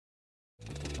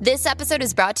This episode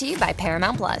is brought to you by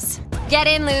Paramount Plus. Get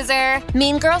in, loser!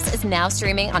 Mean Girls is now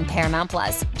streaming on Paramount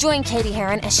Plus. Join Katie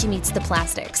Heron as she meets the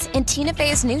plastics in Tina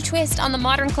Fey's new twist on the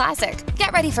modern classic.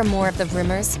 Get ready for more of the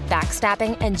rumors,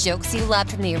 backstabbing, and jokes you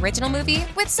loved from the original movie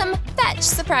with some fetch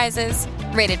surprises.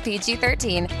 Rated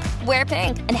PG-13. Wear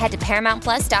pink and head to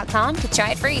ParamountPlus.com to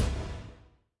try it free.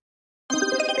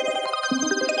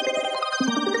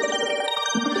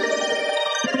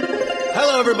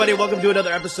 Hello, everybody. Welcome to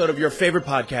another episode of your favorite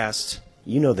podcast.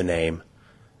 You know the name.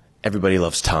 Everybody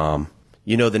Loves Tom.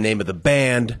 You know the name of the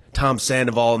band, Tom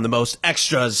Sandoval and the Most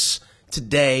Extras.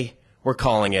 Today, we're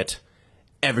calling it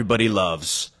Everybody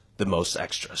Loves the Most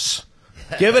Extras.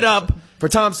 Give it up for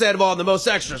Tom Sandoval and the Most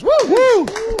Extras. Woo! Woo!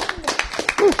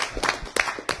 Woo!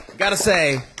 Gotta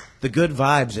say, the good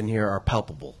vibes in here are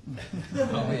palpable.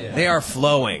 Oh, yeah. They are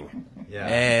flowing. Yeah.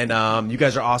 And you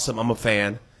guys are awesome. I'm a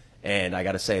fan. And I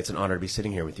gotta say, it's an honor to be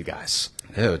sitting here with you guys.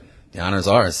 Dude, the honor's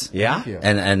ours. Yeah,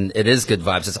 and it is good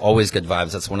vibes. It's always good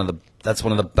vibes. That's one of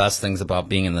the best things about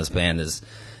being in this band is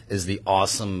the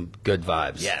awesome good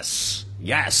vibes. Yes.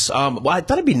 Well, I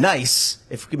thought it'd be nice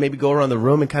if we could maybe go around the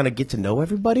room and kind of get to know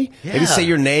everybody. Yeah. Maybe say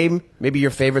your name, maybe your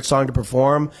favorite song to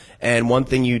perform, and one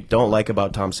thing you don't like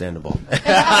about Tom Sandoval. All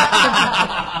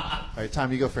right,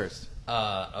 Tom, you go first.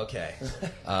 Okay.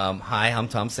 Hi, I'm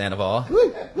Tom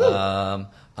Sandoval.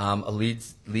 I'm a lead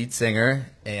singer,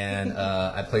 and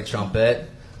I play trumpet.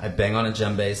 I bang on a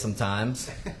djembe sometimes,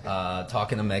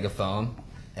 talk in a megaphone,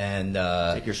 and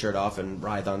Take your shirt off and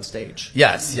writhe on stage.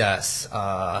 Yes,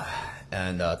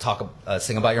 and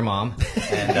sing about your mom.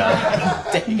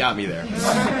 And You got me there.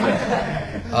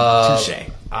 Touche.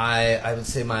 I would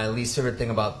say my least favorite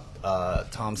thing about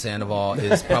Tom Sandoval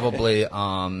is probably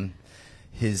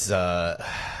his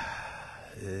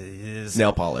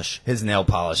Nail polish. His nail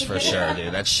polish, for sure,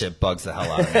 dude. That shit bugs the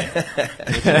hell out of me.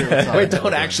 Wait,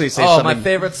 don't actually say something. My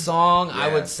favorite song, yeah.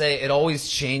 I would say it always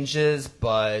changes,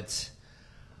 but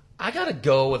I gotta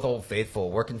go with Old Faithful,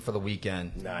 Working for the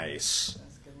Weekend. Nice.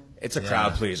 It's a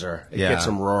crowd pleaser. It Yeah. gets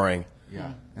them roaring.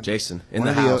 Yeah. Jason, in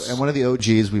the house. And one of the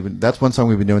OGs, that's one song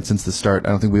we've been doing since the start. I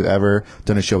don't think we've ever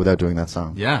done a show without doing that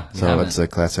song. Yeah. So that's a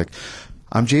classic.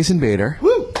 I'm Jason Bader.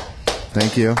 Woo!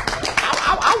 Thank you.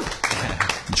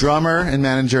 Drummer and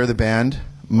manager of the band.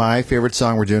 My favorite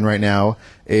song we're doing right now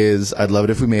is I'd Love It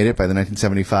If We Made It by the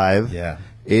 1975. Yeah.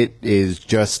 It is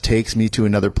just takes me to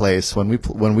another place. When we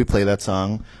play that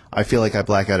song, I feel like I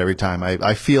black out every time.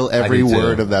 I feel every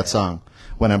word of that song.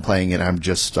 When I'm playing it, I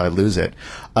lose it.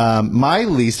 My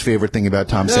least favorite thing about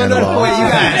Tom Sandoval. No, wait, you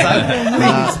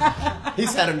guys.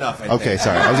 He's had enough. I think. Okay,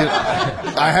 sorry.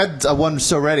 I had one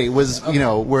so ready. Was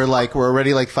we're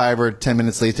already like 5 or 10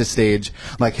 minutes late to stage.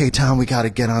 Like, hey Tom, we got to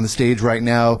get on the stage right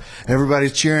now.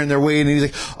 Everybody's cheering, they're waiting. And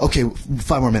he's like, okay,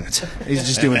 5 more minutes. He's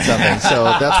just doing something. So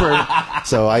that's where.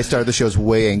 So I started the shows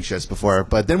way anxious before,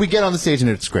 but then we get on the stage and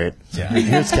it's great. Yeah.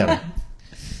 Here's Kevin.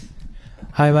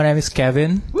 Hi, my name is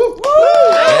Kevin.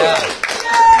 Yeah.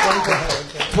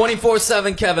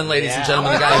 24/7 Kevin, ladies and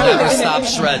gentlemen. The guy who never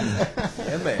stops shredding.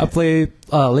 I play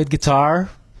lead guitar.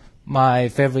 My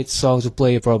favorite song to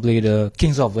play probably the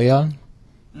Kings of Leon.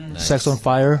 Nice. Sex on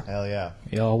Fire. Hell yeah.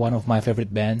 One of my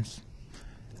favorite bands.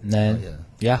 And then,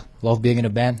 love being in a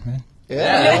band, man.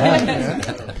 Yeah.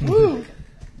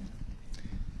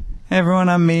 Hey everyone,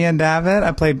 I'm Mia David.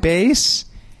 I play bass.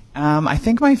 I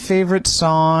think my favorite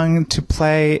song to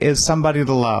play is Somebody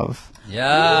to Love.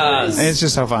 Yes. It's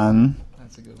just so fun.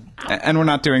 That's a good one. And we're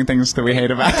not doing things that we hate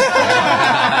about.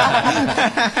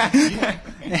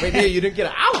 Wait, Mia, you didn't get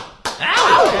ow!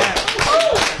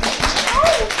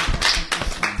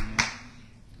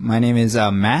 My name is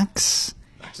Max.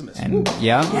 Maximus. And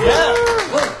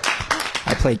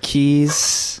I play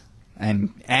keys.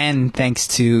 And thanks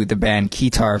to the band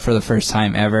Keytar for the first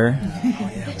time ever.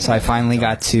 So I finally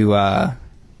got to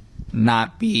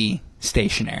not be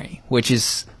stationary, which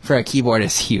is for a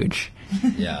keyboardist huge.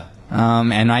 Yeah.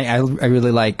 And I really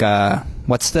like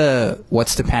what's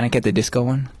the Panic at the Disco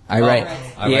one? I write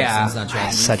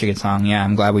such a good song. Yeah,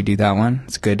 I'm glad we do that one.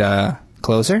 It's a good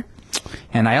closer.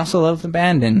 And I also love the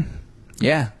band, and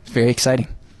it's very exciting.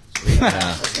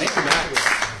 Yeah.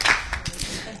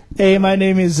 Hey, my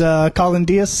name is Colin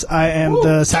Diaz. I am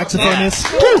the saxophonist.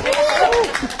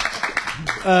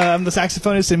 I'm the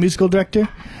saxophonist and musical director.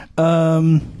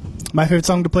 My favorite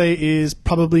song to play is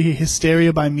probably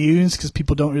Hysteria by Muse, because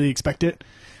people don't really expect it.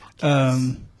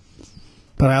 But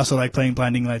I also like playing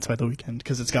Blinding Lights by The Weeknd,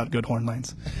 because it's got good horn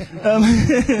lines.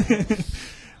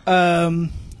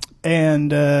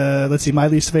 And let's see, my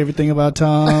least favorite thing about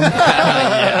Tom.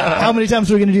 How many times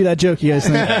are we going to do that joke, you guys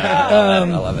think? I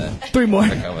love it. 3 more.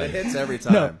 It's every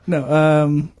time.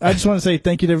 No. I just want to say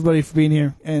thank you to everybody for being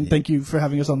here, and thank you for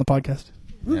having us on the podcast.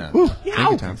 Yeah. Thank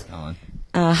you, Tom. Colin.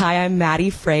 Hi, I'm Maddie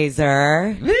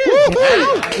Fraser.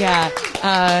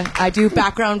 I do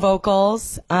background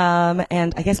vocals,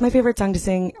 and I guess my favorite song to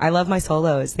sing, I love my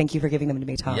solos. Thank you for giving them to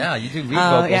me, Tom. Yeah, you do lead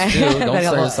vocals too. Don't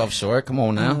sell yourself short. Come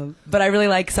on now. But I really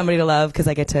like Somebody to Love because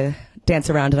I get to dance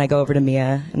around and I go over to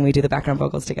Mia and we do the background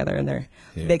vocals together and they're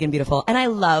big and beautiful. And I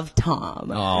love Tom.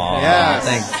 Oh, Yes.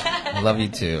 thanks. I love you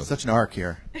too. Such an arc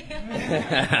here.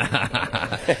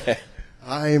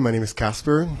 Hi, my name is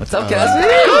Casper. What's up, Casper?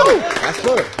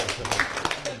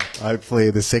 I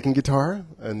play the second guitar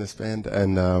in this band,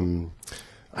 and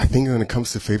I think when it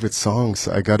comes to favorite songs,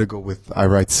 I gotta go with I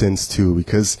Write Sins too,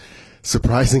 because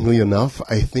surprisingly enough,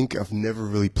 I think I've never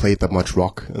really played that much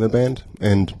rock in a band,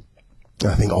 and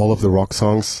I think all of the rock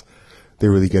songs, they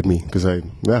really get me, because I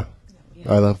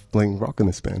love playing rock in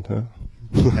this band, huh?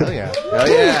 Hell yeah. Oh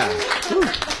yeah.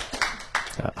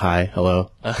 Hi,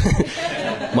 hello.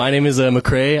 My name is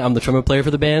McCrae. I'm the trumpet player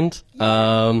for the band.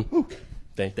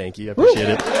 Thank you. I appreciate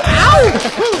it.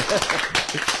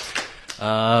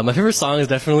 My favorite song is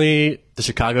definitely the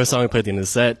Chicago song we played at the end of the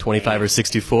set, 25 or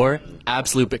 64.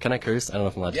 Absolute, but can I curse? I don't know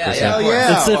if I'm allowed to curse.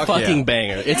 Yeah. It's a fucking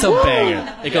banger. It's a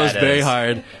banger. It goes very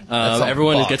hard.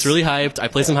 Everyone gets really hyped. I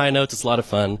play some high notes. It's a lot of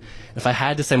fun. If I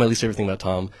had to say my least favorite thing about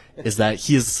Tom, is that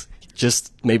he is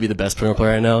just maybe the best trumpet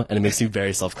player I know, and it makes me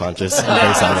very self-conscious. And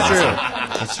very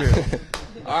That's true.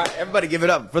 All right, everybody give it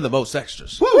up for the most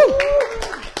extras.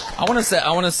 I want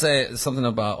to say something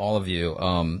about all of you.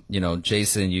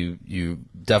 Jason, you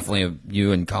definitely,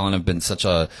 you and Colin have been such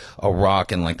a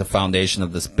rock and like the foundation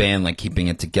of this band, like keeping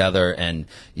it together. And,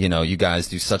 you guys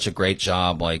do such a great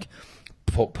job, like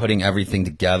putting everything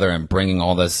together and bringing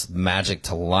all this magic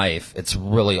to life. It's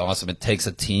really awesome. It takes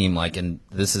a team, and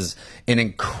this is an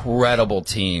incredible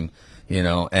team,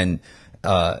 and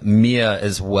Mia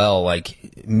as well.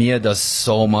 Like Mia does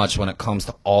so much when it comes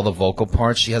to all the vocal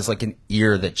parts. She has like an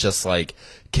ear that just like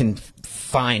can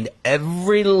find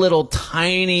every little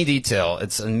tiny detail.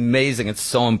 It's amazing. It's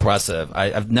so impressive.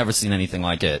 I've never seen anything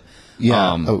like it.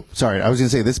 Yeah. Sorry. I was going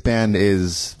to say this band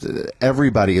is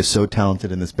everybody is so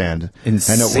talented in this band.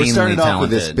 Insanely I know we're starting off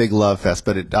with this talented. big love fest,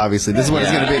 but obviously this is what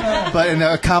it's going to be. But in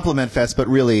a compliment fest, but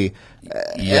really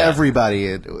everybody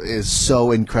is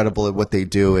so incredible at what they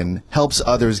do and helps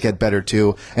others get better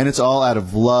too. And it's all out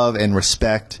of love and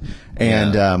respect.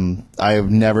 And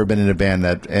I've never been in a band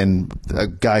and a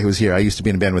guy who's here, I used to be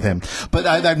in a band with him, but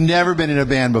I've never been in a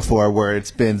band before where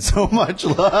it's been so much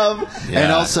love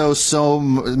and also so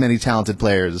many talented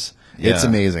players. It's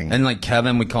amazing. And like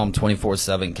Kevin, we call him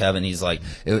 24/7 Kevin. He's like,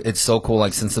 it's so cool.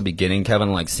 Like since the beginning,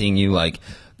 Kevin, like seeing you like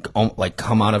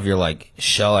come out of your like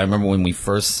shell. I remember when we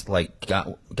first like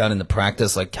got into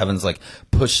practice, like Kevin's like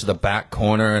pushed to the back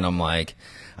corner and I'm like,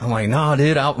 no,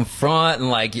 dude, out in front. And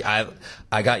like,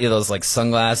 I got you those like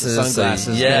sunglasses.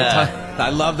 Yeah. I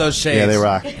love those shades. Yeah, they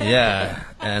rock. Yeah.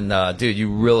 And, dude,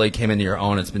 you really came into your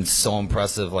own. It's been so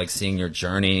impressive, like seeing your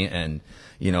journey and,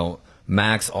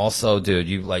 Max also, dude,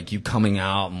 you coming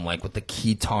out and like with the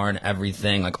guitar and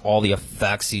everything, like all the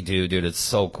effects you do, dude, it's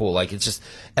so cool. Like it's just,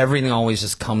 everything always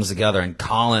just comes together. And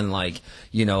Colin, like,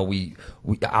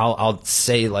 I'll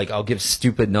say like, I'll give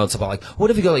stupid notes about like, what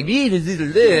if you go like, and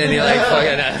he like,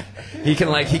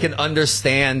 fucking, he can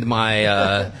understand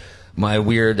my, my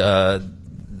weird,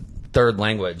 third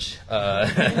language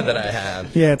that I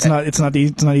have. Yeah, it's not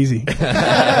easy.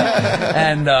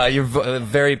 And you're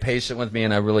very patient with me,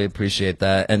 and I really appreciate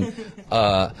that. And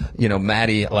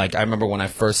Maddie, like I remember when I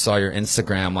first saw your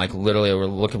Instagram, like literally we were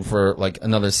looking for like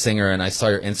another singer, and I saw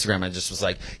your Instagram, I just was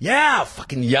like, yeah,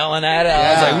 fucking yelling at it.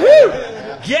 I was like,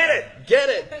 woo, get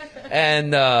it.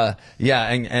 And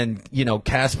and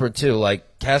Casper too,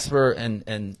 like Casper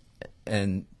and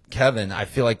Kevin, I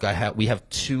feel like we have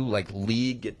two like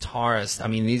lead guitarists. I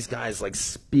mean, these guys like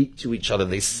speak to each other,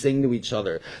 they sing to each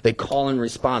other, they call and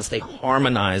response, they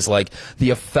harmonize. Like the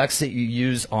effects that you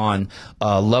use on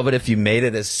 "Love It If You Made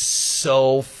It" is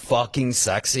so fucking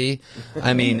sexy.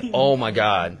 I mean, oh my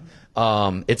god.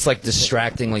 It's like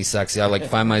distractingly sexy. I like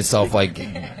find myself like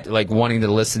wanting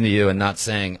to listen to you and not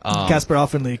saying. Casper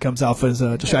oftenly comes off as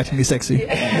distractingly sexy.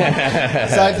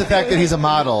 Besides the fact that he's a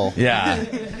model.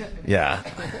 Yeah.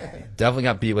 Definitely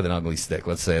got beat with an ugly stick.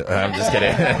 Let's say. I'm just kidding.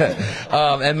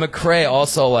 And McCrae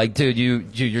also, like, dude,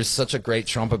 you're such a great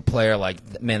trumpet player.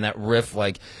 Like, man, that riff,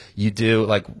 like, you do,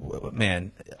 like,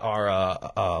 man,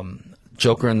 our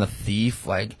Joker and the Thief,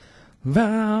 like,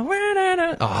 oh,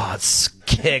 it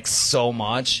kicks so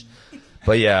much.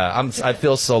 But yeah, I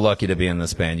feel so lucky to be in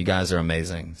this band. You guys are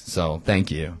amazing. So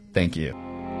thank you. Thank you.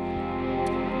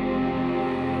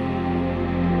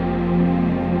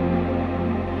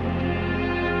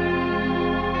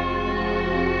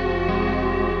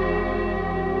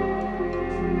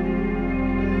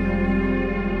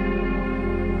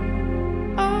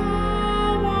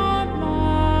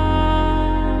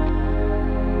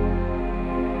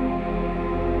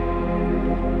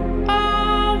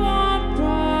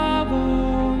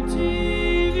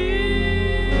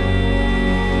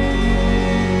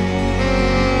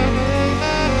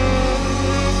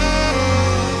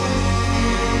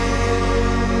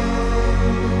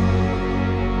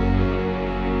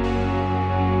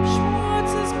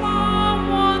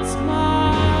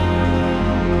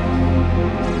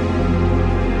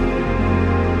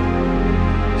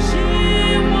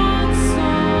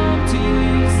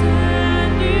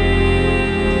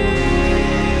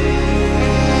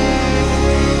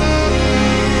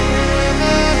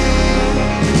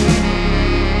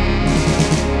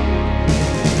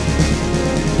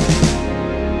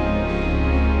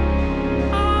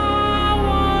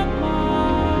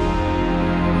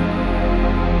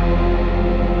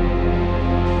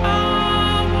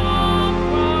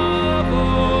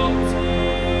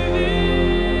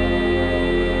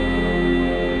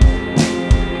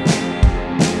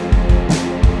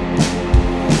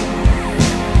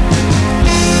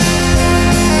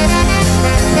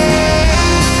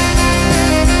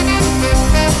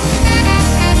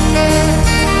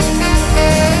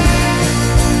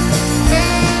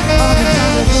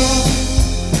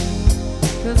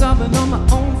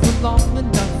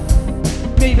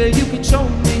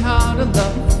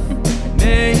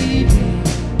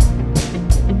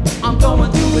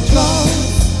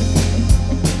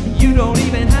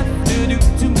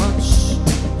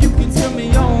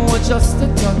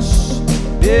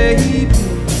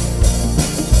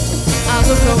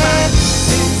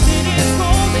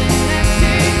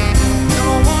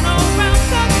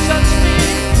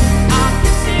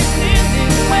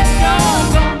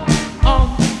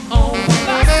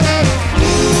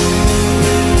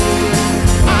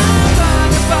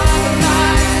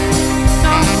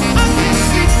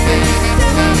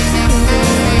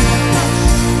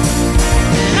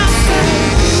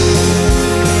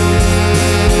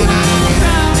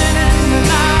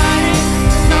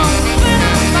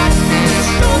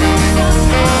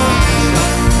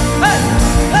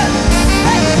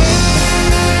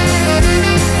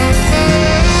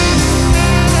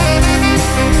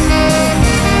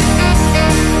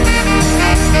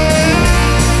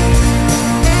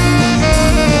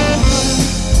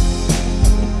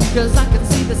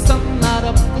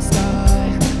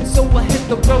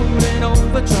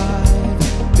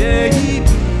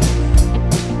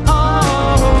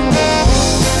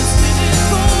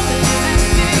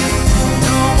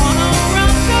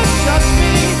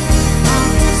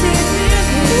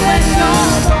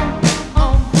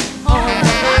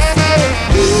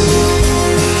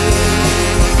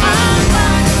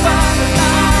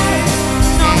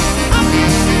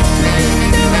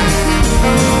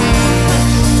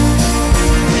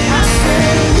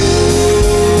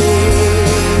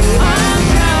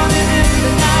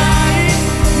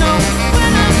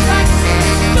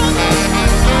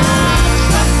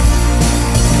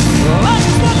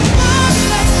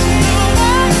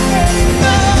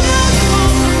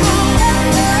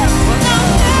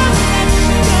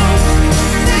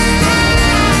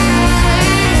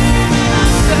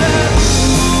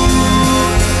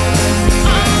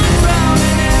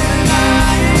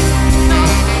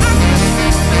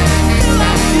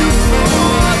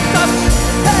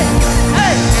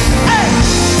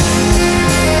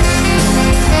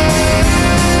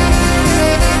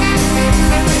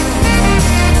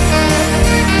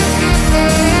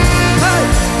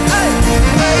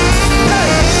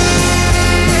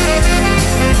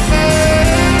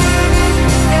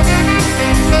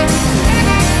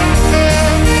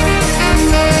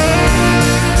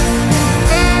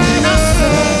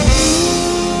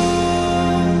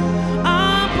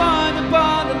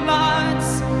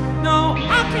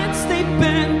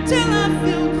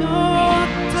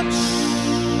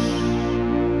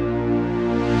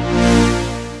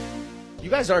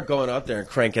 Aren't going up there and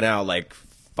cranking out like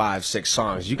 5-6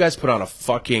 songs. You guys put on a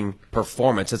fucking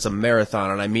performance. It's a marathon,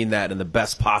 and I mean that in the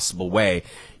best possible way.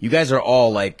 You guys are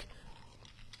all like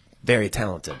very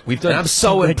talented. I'm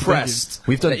so impressed.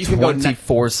 We've done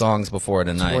 24 songs before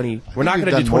tonight. We're not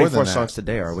going to do 24 songs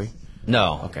today, are we?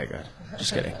 No. Okay, good.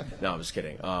 Just kidding. No, I'm just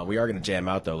kidding. We are going to jam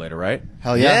out though later, right?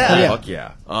 Hell yeah. Fuck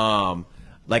yeah.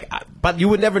 but you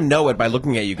would never know it by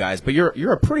looking at you guys. But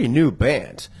you're a pretty new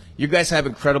band. You guys have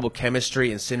incredible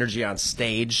chemistry and synergy on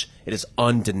stage. It is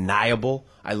undeniable.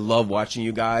 I love watching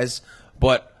you guys.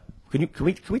 But can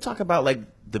we talk about like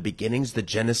the beginnings, the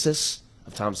genesis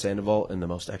of Tom Sandoval and the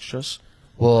Most Extras?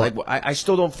 Well, like, I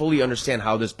still don't fully understand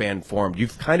how this band formed.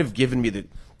 You've kind of given me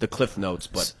the cliff notes,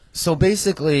 but so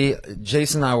basically,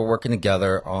 Jason and I were working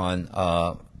together on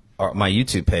my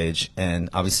YouTube page, and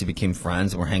obviously became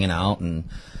friends, and we're hanging out, and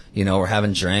we're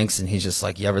having drinks, and he's just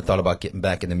like, you ever thought about getting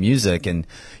back into music? And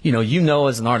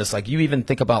as an artist, like, you even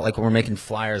think about like when we're making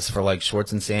flyers for like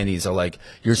Schwartz and Sandy's, or like,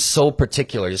 you're so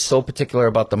particular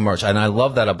about the merch, and I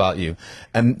love that about you.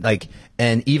 And like,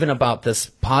 and even about this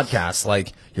podcast,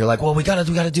 like, you're like, well, we gotta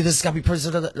do this, it's gotta be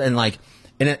personal, and like,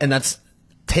 and that's,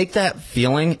 take that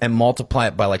feeling and multiply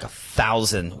it by like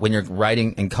 1,000 when you're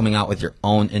writing and coming out with your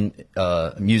own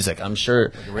music. I'm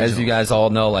sure, as you guys all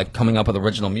know, like, coming up with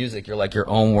original music, you're like your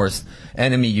own worst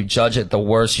enemy. You judge it the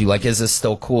worst. You like, is this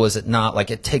still cool? Is it not? Like,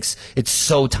 it's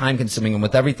so time consuming. And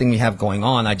with everything we have going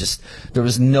on, there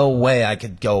was no way I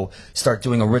could go start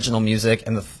doing original music.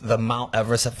 And the Mount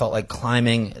Everest, it felt like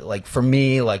climbing, like, for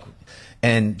me, like,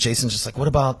 and Jason's just like, what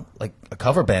about like a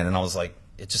cover band? And I was like,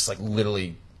 it just like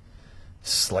literally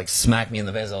like smacked me in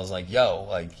the face. I was like, yo,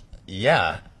 like,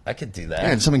 yeah, I could do that.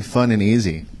 Yeah, and something fun and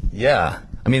easy. Yeah.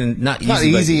 I mean, not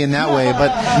easy in that way, but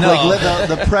like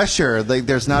the pressure, like,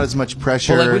 there's not as much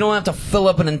pressure. Well, like, we don't have to fill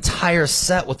up an entire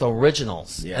set with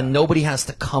originals, and nobody has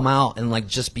to come out and like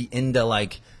just be into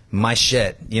like my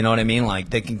shit. You know what I mean? Like,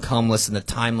 they can come listen to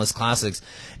timeless classics,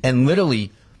 and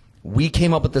literally, we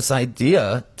came up with this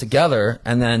idea together,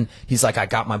 and then he's like, I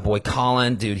got my boy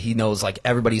Colin, dude, he knows like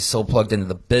everybody's so plugged into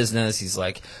the business. He's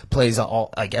like, plays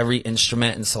all like every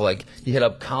instrument, and so like he hit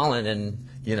up Colin, and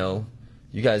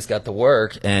you guys got to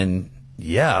work, and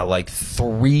yeah, like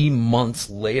 3 months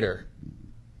later,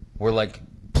 we're like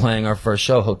playing our first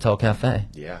show, Hotel Cafe.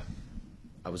 Yeah,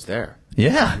 I was there.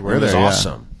 Yeah, it was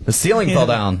awesome. The ceiling fell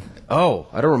down. Oh,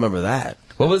 I don't remember that.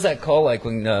 What was that call like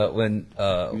when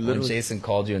Jason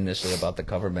called you initially about the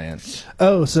cover band?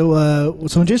 Oh, so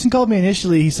when Jason called me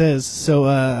initially, he says, so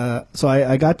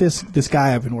I got this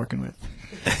guy I've been working with.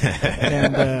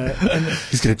 and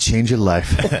he's gonna change your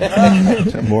life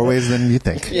in more ways than you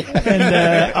think. Yeah.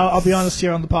 And I'll be honest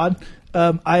here on the pod.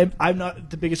 I'm not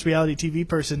the biggest reality TV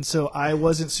person, so I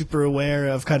wasn't super aware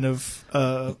of of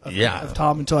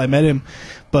Tom until I met him.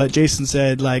 But Jason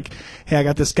said, like, hey, I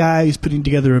got this guy, he's putting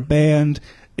together a band.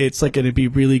 It's like going to be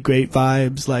really great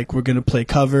vibes. Like, we're going to play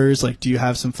covers. Like, do you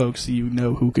have some folks that you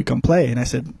know who could come play? And I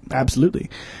said, absolutely.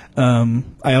 I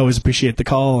always appreciate the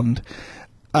call. And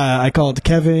I called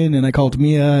Kevin and I called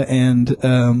Mia, and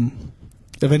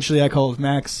eventually I called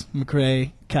Max,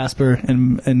 McRae, Casper,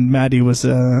 and Maddie was,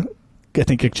 I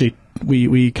think actually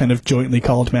we kind of jointly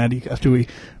called Maddie after we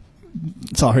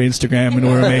saw her Instagram and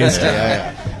were amazed.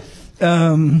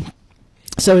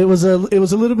 So it was a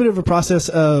little bit of a process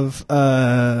of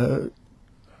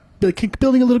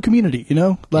building a little community,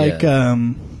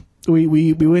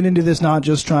 we went into this not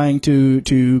just trying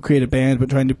to create a band, but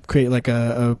trying to create like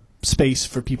a space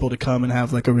for people to come and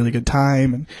have like a really good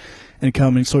time and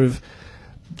come and sort of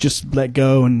just let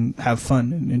go and have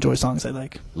fun and enjoy songs I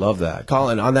like. Love that.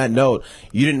 Colin, on that note,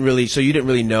 you didn't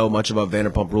really know much about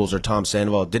Vanderpump Rules or Tom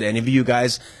Sandoval. Did any of you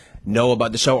guys know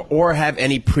about the show or have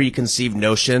any preconceived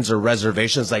notions or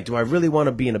reservations? Like, do I really want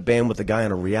to be in a band with a guy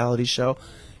on a reality show?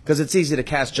 Because it's easy to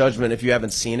cast judgment if you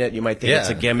haven't seen it. You might think it's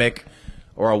a gimmick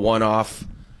or a one-off.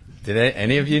 Did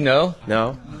any of you know?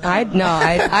 No?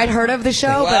 I'd heard of the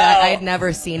show, but I'd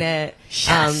never seen it.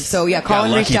 Yes. So yeah,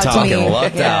 Colin reached out to me.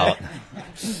 Lucked out.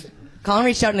 Colin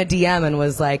reached out in a DM and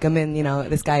was like, I'm in,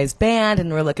 this guy's band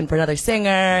and we're looking for another singer,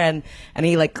 and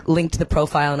he like linked the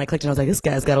profile, and I clicked and I was like, this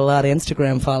guy's got a lot of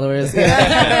Instagram followers.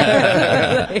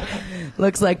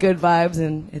 Looks like good vibes,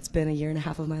 and it's been a year and a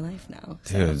half of my life now.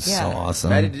 Dude, so awesome.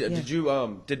 Maddie, did any of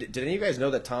you guys know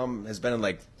that Tom has been in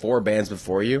like 4 bands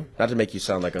before you? Not to make you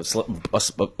sound like a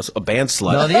band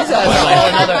slut. No,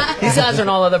 these guys are in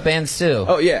all other bands too.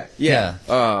 Oh yeah.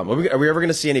 Are we ever going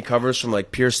to see any covers from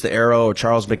like Pierce the Arrow or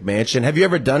Charles McMansion? Have you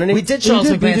ever done any? We did Charles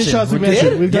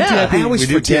McMansion. We've done TIP. I always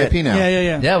forget. TIP now.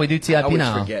 Yeah, we do TIP I always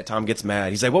now. forget. Tom gets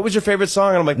mad. He's like, "What was your favorite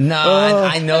song?" And I'm like, "No,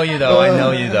 I know you though. I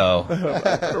know you though."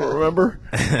 I don't remember.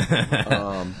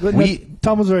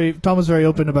 Tom was very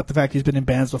open about the fact he's been in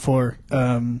bands before,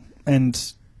 and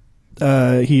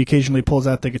he occasionally pulls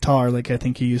out the guitar, like I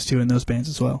think he used to in those bands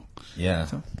as well. Yeah.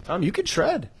 So, Tom, you could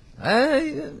shred.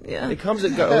 Yeah. It comes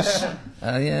and goes.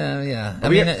 Yeah. I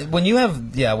mean,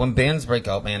 when bands break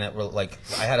up, man,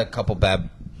 I had a couple bad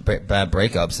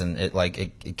breakups, and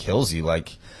it kills you.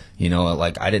 Like, You know,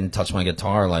 like I didn't touch my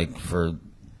guitar like for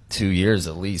 2 years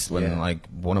at least when like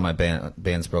one of my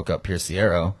bands broke up, Pierce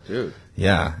Sierra. Dude.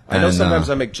 Yeah. I know sometimes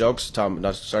I make jokes, Tom,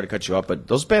 not sorry to cut you off, but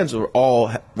those bands were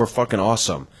fucking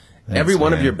awesome. Thanks, Every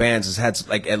one man. of your bands has had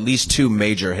like at least 2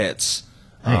 major hits.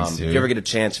 Thanks, If dude. you ever get a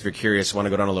chance, if you're curious, want to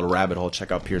go down a little rabbit hole,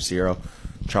 check out Pierce Sierra,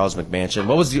 Charles McMansion.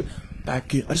 What was the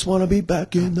back in, I just want to be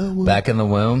back in the womb. Back in the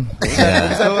womb.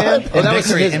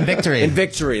 In Victory. In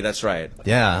Victory, that's right.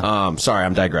 Yeah. Sorry,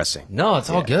 I'm digressing. No,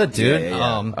 it's all good, dude.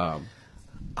 Yeah.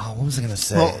 What was I gonna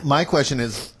say? Well, my question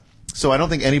is, so I don't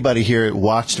think anybody here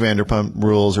watched Vanderpump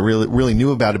Rules or really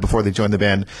knew about it before they joined the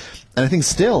band. And I think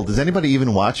still, does anybody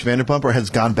even watch Vanderpump or has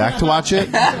gone back to watch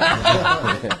it?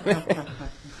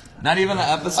 Not even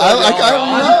an episode.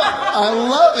 I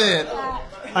love it.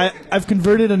 I've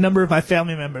converted a number of my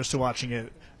family members to watching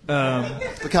it.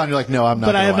 Look how you're like, no, I'm not.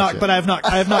 But I have watch not. it. But I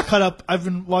have not caught up. I've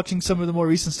been watching some of the more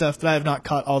recent stuff, but I have not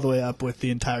caught all the way up with the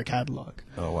entire catalog.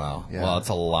 Oh wow! Yeah. Well, it's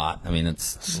a lot. I mean,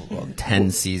 it's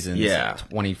 10 seasons, Yeah.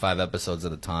 25 episodes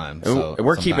at a time. And So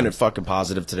we're keeping it sometimes- fucking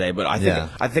positive today, but I Yeah.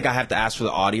 think I have to ask for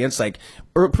the audience, like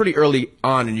pretty early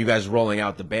on in you guys rolling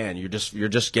out the band, you're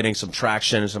just getting some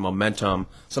traction, some momentum,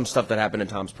 some stuff that happened in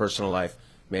Tom's personal life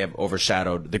may have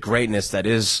overshadowed the greatness that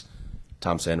is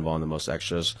Tom Sandoval and the Most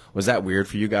Extras. Was that weird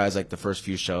for you guys, like the first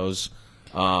few shows?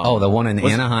 The one in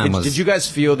Anaheim was. Did you guys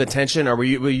feel the tension, or were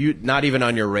you not even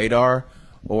on your radar?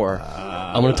 Or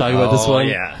I'm going to talk about this one.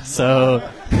 yeah. So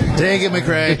Dang it, the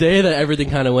McRae. day that everything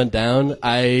kind of went down,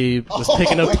 I was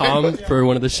picking up Tom for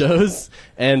one of the shows,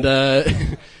 and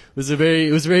it was a very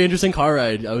interesting car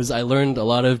ride. I learned a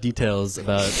lot of details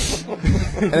about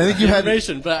And I think you had.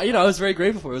 information, but I was very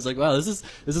grateful for it. I was like, wow, this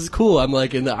is cool. I'm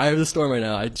like in the eye of the storm right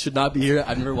now. I should not be here.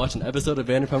 I've never watched an episode of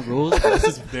Vanderpump Rules. But this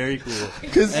is very cool.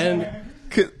 And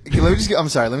I'm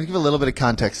sorry. Let me give a little bit of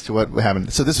context to what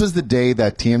happened. So this was the day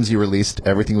that TMZ released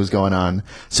everything was going on.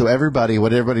 So what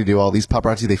did everybody do? All these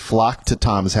paparazzi, they flocked to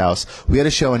Tom's house. We had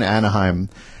a show in Anaheim,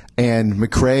 and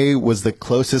McRae was the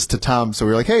closest to Tom. So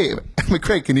we were like, hey,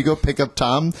 McRae, can you go pick up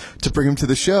Tom to bring him to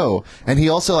the show? And he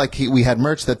also, we had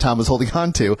merch that Tom was holding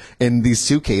on to in these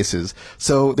suitcases.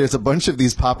 So there's a bunch of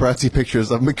these paparazzi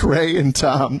pictures of McRae and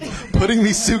Tom putting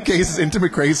these suitcases into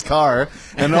McRae's car.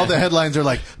 And all the headlines are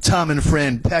like, Tom and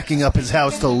friend packing up his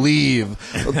house to leave.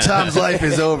 Tom's life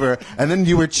is over. And then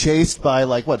you were chased by,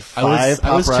 five paparazzi?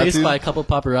 I was chased by a couple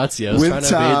paparazzi. I was With trying to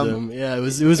Tom. evade them. Yeah, it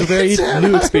was a very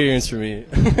new experience for me.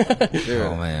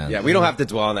 Oh man. yeah, we don't have to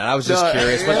dwell on that. I was just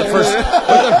curious what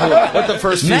the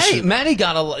first few Maddie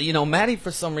got Maddie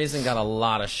for some reason got a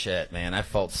lot of shit, man. I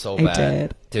felt so I bad.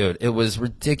 did. Dude, it was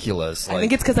ridiculous. I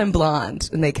think it's because I'm blonde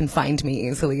and they can find me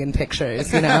easily in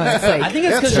pictures. You know, it's like, I think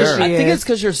it's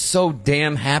because you're so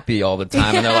damn happy all the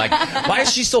time, and they're like, "Why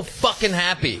is she so fucking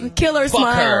happy?" killer Fuck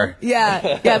smile. her.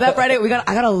 Yeah. That Friday I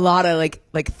got a lot of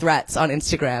like threats on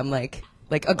Instagram. Like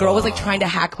a girl was trying to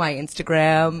hack my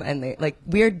Instagram and they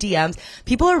weird DMs.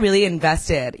 People are really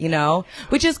invested,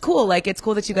 which is cool. Like it's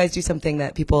cool that you guys do something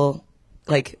that people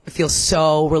feel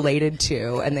so related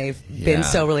to, and they've been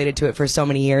so related to it for so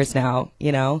many years now,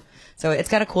 So it's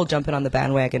kind of cool jumping on the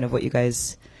bandwagon of what you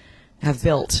guys have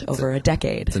built over a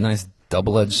decade. It's a nice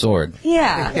double-edged sword.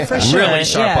 Yeah, for sure. Really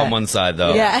sharp on one side,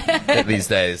 though. Yeah. These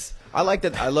days. I like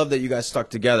that. I love that you guys stuck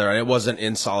together, and it wasn't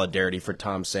in solidarity for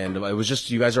Tom Sandoval. It was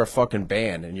just you guys are a fucking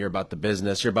band, and you're about the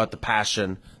business, you're about the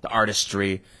passion, the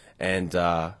artistry. And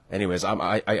anyways,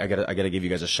 I gotta give you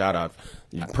guys a shout out,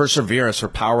 perseverance for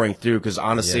powering through. Because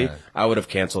honestly, I would have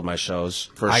canceled my shows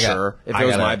for sure if it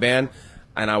was my band,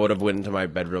 and I would have went into my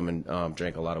bedroom and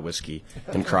drank a lot of whiskey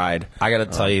and cried. I gotta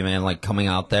tell you, man, coming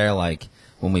out there,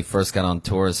 when we first got on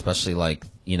tour, especially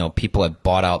people had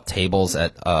bought out tables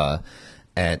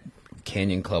at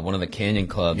Canyon Club, one of the Canyon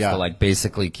clubs, to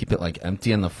basically keep it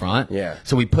empty in the front. Yeah.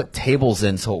 So we put tables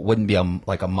in so it wouldn't be a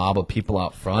mob of people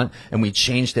out front, and we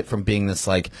changed it from being this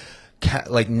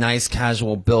nice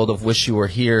casual build of Wish You Were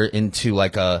Here into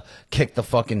a kick the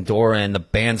fucking door in. The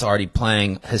band's already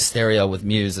playing Hysteria with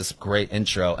Muse, this great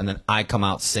intro, and then I come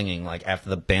out singing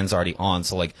after the band's already on.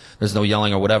 So there's no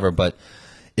yelling or whatever, but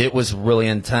it was really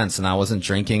intense, and I wasn't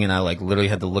drinking, and I literally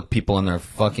had to look people in their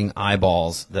fucking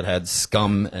eyeballs that had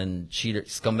scumbag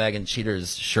and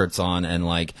cheaters shirts on, and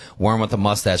wear them with a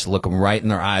mustache, look them right in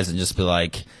their eyes, and just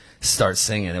be start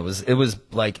singing. It was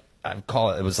I'd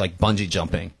call it was like bungee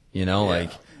jumping,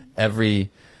 every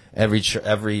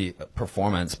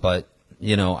performance. But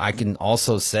I can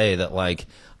also say that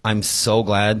I'm so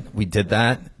glad we did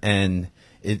that, and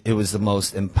it was the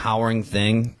most empowering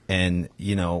thing, and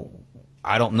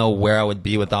I don't know where I would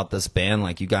be without this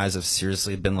band. You guys have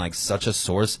seriously been such a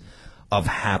source of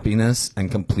happiness and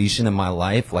completion in my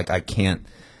life. I can't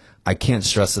I can't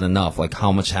stress it enough, like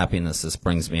how much happiness this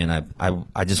brings me, and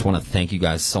I just want to thank you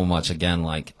guys so much again.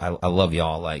 Like I love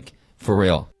y'all, like for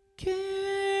real.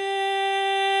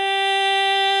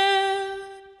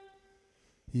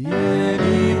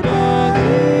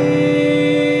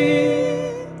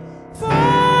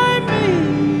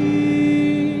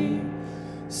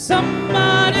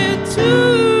 Somebody to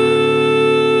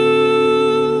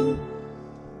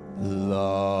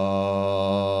love.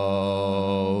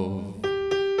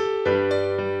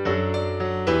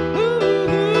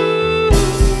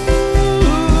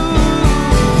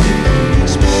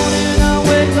 Each morning I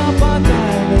wake up on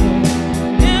time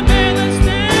and barely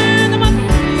stand on my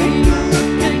feet.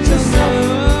 And just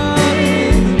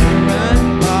running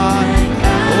right by.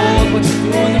 Oh, what you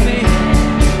doing to me?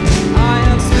 I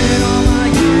have spent all my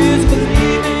years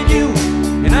believing you,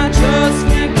 and I just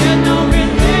can't get no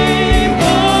relief.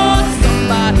 Oh,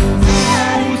 somebody,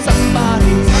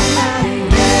 somebody,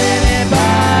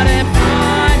 anybody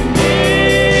find me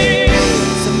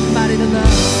somebody to love.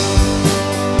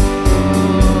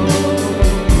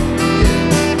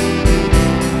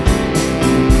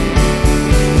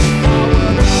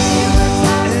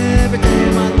 Every day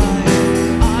of my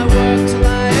life, I work till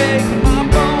I ache my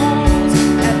bones.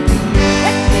 At the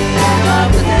end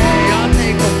of the day, I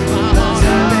take up my heart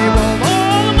and they roll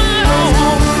all my own.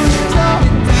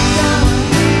 Dropping down my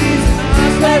knees and I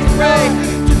start pray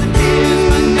to the tears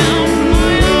run down from my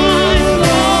eyes.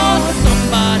 Lord,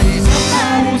 somebody,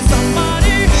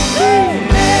 somebody,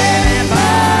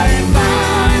 anybody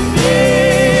find me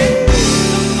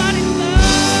somebody to love.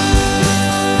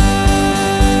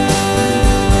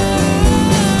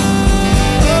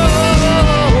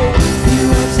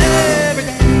 Every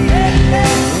day,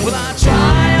 well I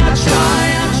try.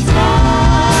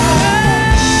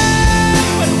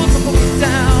 But once I put it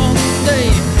down, say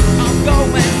I'm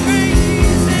going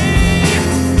crazy.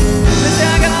 They say I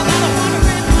got a lot of water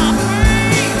in my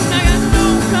brain. I got no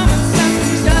common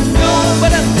sense, got nowhere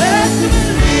to left to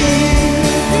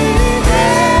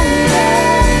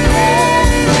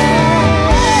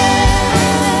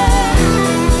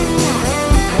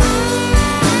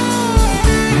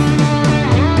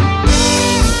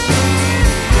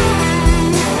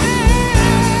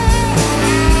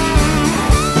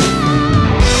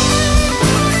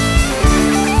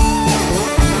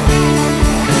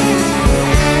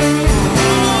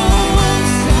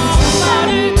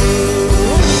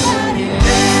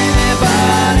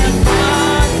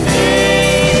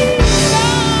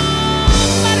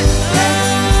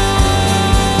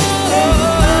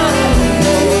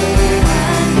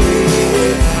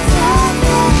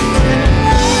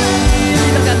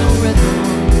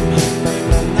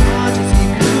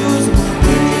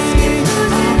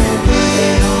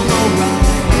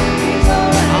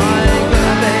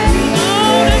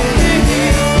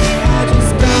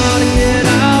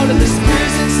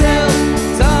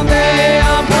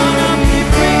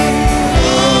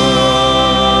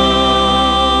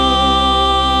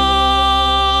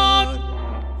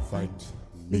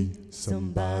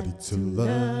somebody to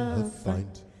love.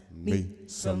 Find me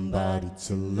somebody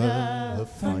to love.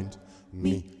 Find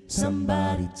me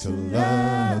somebody to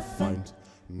love. Find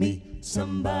me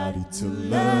somebody to love. Find me somebody to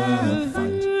love.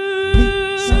 Find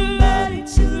me somebody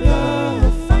to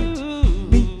love. Find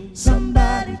me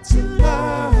somebody to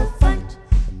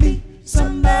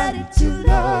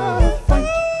love.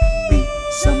 Find me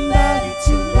somebody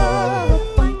to love.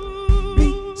 Find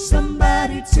me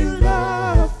somebody to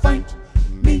love. Find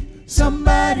me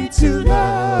somebody to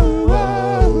love.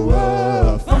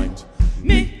 Find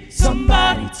me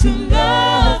somebody to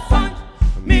love. Find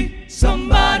me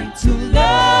somebody to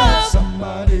love.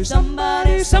 Somebody,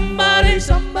 somebody, somebody,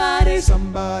 somebody,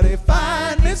 somebody,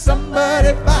 find me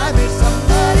somebody, find me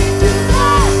somebody to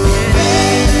love.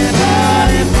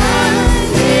 Anybody find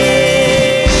me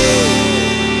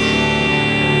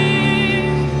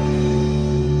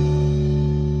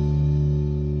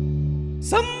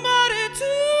somebody to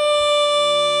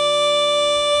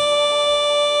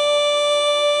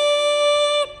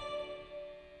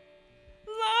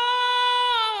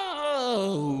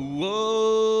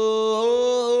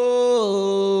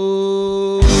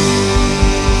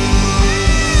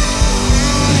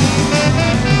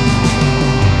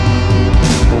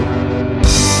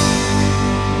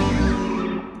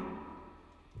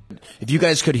If you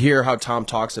guys could hear how Tom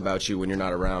talks about you when you're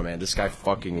not around, man, this guy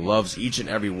fucking loves each and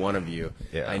every one of you.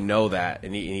 Yeah. I know that,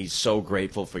 and he's so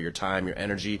grateful for your time, your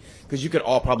energy, because you could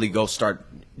all probably go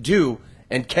do,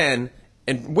 and can,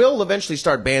 and will eventually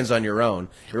start bands on your own.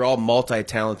 You're all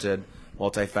multi-talented,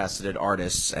 multifaceted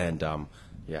artists, and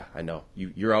Yeah, I know.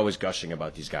 You're always gushing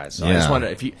about these guys. So I just wanted,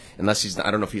 I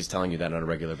don't know if he's telling you that on a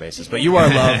regular basis, but you are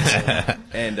loved.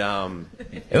 And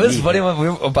it was funny when we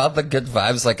were about the good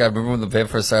vibes. Like I remember when the band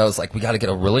first started, I was like, we got to get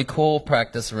a really cool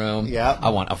practice room. Yeah.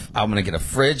 I'm gonna get a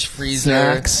fridge,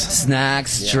 freezer,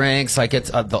 snacks, drinks. Like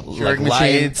it's the like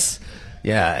lights.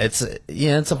 Yeah, it's a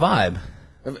vibe.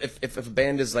 If a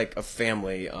band is like a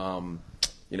family,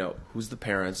 who's the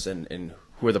parents and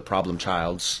who are the problem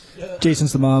childs?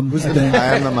 Jason's the mom. Who's the dad?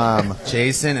 I am the mom.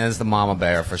 Jason is the mama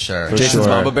bear for sure. Jason's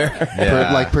mama bear.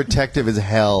 Yeah. Protective as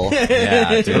hell.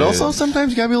 Yeah, dude. But also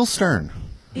sometimes you gotta be a little stern.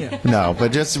 Yeah. No,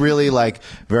 but just really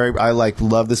I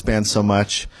love this band so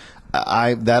much.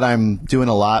 I'm doing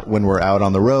a lot when we're out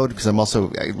on the road because I'm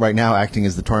also right now acting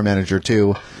as the tour manager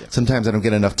too. Sometimes I don't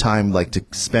get enough time to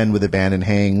spend with the band and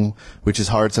hang, which is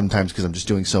hard sometimes because I'm just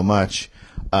doing so much.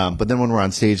 But then when we're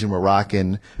on stage and we're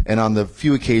rocking, and on the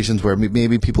few occasions where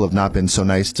maybe people have not been so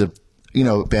nice to,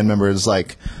 band members,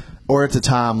 or to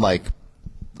Tom, I'm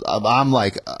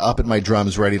up at my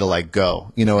drums ready to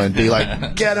go, and be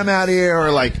like, get him out of here,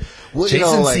 or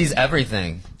Jason sees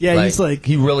everything. Yeah, he's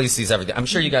he really sees everything. I'm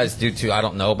sure you guys do too. I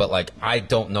don't know, but I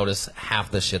don't notice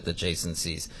half the shit that Jason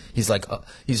sees. He's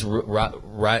he's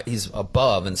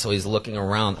above, and so he's looking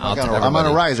around out to everybody. I'm on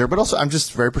a riser, but also I'm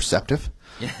just very perceptive.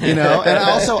 And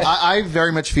also I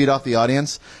very much feed off the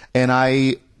audience, and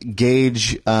I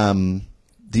gauge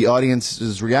the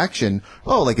audience's reaction.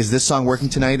 Oh, is this song working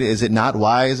tonight? Is it not?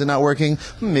 Why is it not working?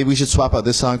 Maybe we should swap out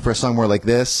this song for a song more like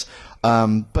this.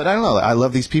 But I don't know. I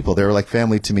love these people. They're like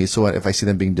family to me. So if I see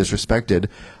them being disrespected,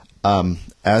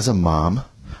 as a mom,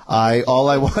 all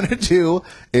I want to do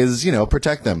is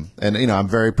protect them, and I'm a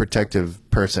very protective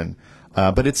person.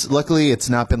 But luckily it's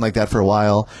not been like that for a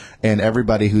while, and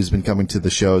everybody who's been coming to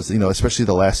the shows, especially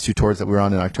the last 2 tours that we were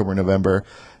on in October and November,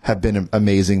 have been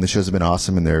amazing. The shows have been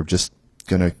awesome, and they're just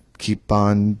gonna keep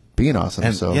on being awesome.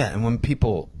 And, and when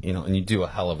people, and you do a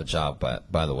hell of a job,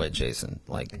 by the way, Jason,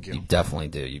 you definitely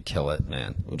do. You kill it,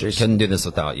 man. We couldn't do this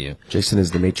without you. Jason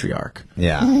is the matriarch.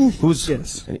 Yeah. Who's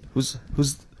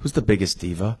the biggest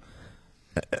diva?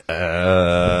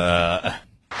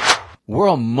 We're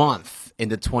a month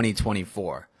into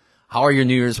 2024. How are your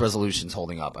New Year's resolutions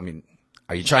holding up? I mean,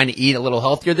 are you trying to eat a little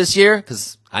healthier this year?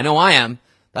 Because I know I am.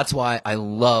 That's why I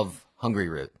love Hungry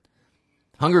Root.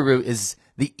 Hungry Root is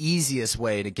the easiest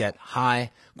way to get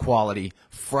high quality,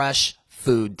 fresh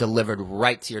food delivered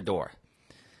right to your door.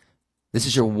 This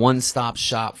is your one-stop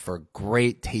shop for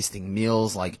great tasting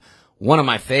meals, like one of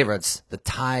my favorites, the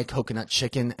Thai coconut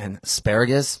chicken and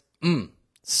asparagus.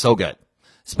 So good.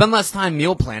 Spend less time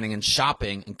meal planning and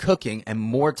shopping and cooking and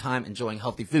more time enjoying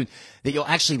healthy food that you'll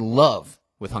actually love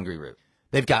with Hungry Root.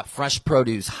 They've got fresh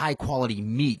produce, high quality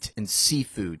meat and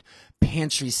seafood,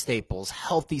 pantry staples,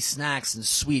 healthy snacks and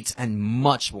sweets, and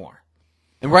much more.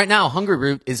 And right now, Hungry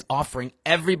Root is offering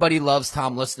Everybody Loves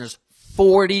Tom listeners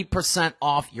 40%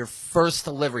 off your first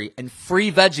delivery and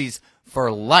free veggies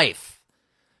for life.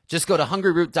 Just go to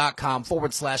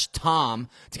hungryroot.com/Tom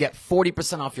to get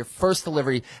 40% off your first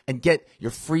delivery and get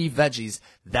your free veggies.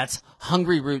 That's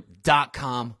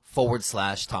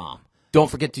hungryroot.com/Tom. Don't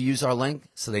forget to use our link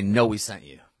so they know we sent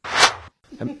you.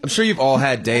 I'm sure you've all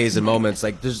had days and moments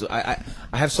I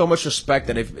have so much respect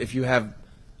that if you're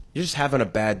just having a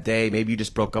bad day, maybe you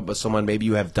just broke up with someone, maybe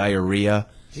you have diarrhea.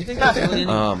 Do you think that's really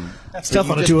that's tough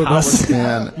on the two of us?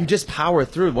 Man. You just power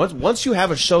through. Once you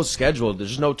have a show scheduled,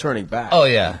 there's no turning back. Oh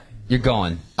yeah, you're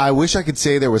going. I wish I could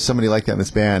say there was somebody like that in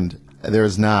this band. There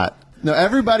is not. No,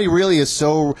 everybody really is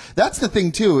so. That's the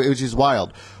thing too, which is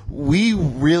wild. We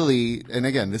really, and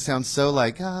again, this sounds so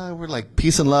we're like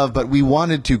peace and love, but we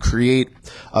wanted to create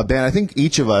a band. I think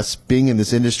each of us, being in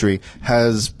this industry,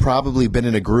 has probably been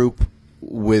in a group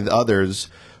with others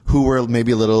who were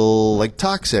maybe a little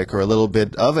toxic or a little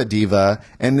bit of a diva,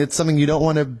 and it's something you don't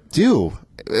want to do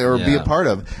or be a part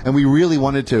of. And we really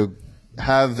wanted to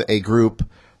have a group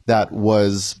that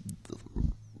was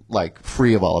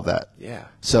free of all of that. Yeah.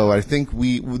 So I think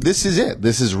this is it.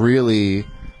 This is really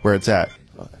where it's at.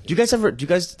 Do you guys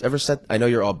ever set, I know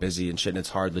you're all busy and shit and it's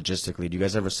hard logistically, do you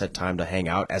guys ever set time to hang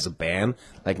out as a band?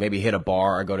 Maybe hit a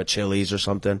bar or go to Chili's or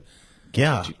something?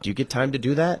 Yeah. Do you get time to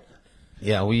do that?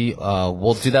 Yeah,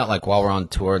 we'll do that while we're on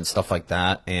tour and stuff like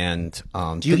that. And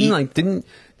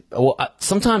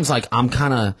sometimes I'm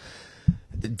kind of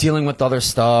dealing with other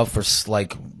stuff, or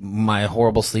my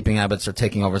horrible sleeping habits are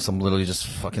taking over, so I'm literally just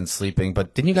fucking sleeping.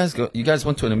 But didn't you guys go? You guys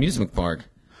went to an amusement park.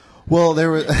 Well, there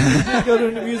was. We did go to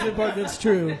an amusement park. That's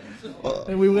true.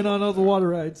 And we went on all the water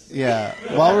rides. Yeah.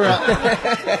 While we're out.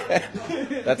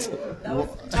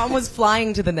 Tom was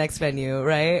flying to the next venue,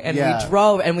 right? And we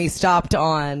drove and we stopped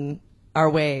on our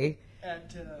way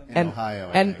And Ohio,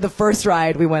 I and think. the first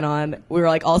ride we went on, we were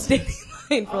like all standing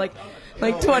in line for like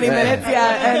 20 minutes.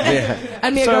 Yeah.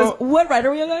 And Mia So- goes, "What ride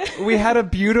are we on?" We had a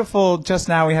beautiful, just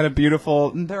now we had a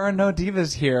beautiful, there are no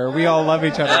divas here. We all love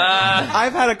each other.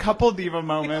 I've had a couple diva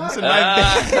moments. And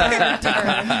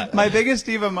my biggest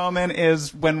diva moment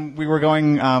is when we were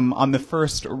going on the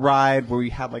first ride where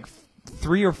we had like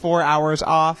 3 or 4 hours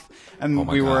off. And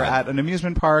we were at an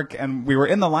amusement park and we were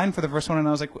in the line for the first one. And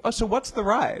I was like, oh, so what's the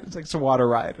ride? It's like, it's a water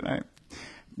ride. And I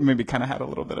maybe kind of had a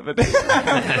little bit of it.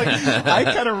 I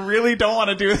kind of really don't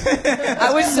want to do this.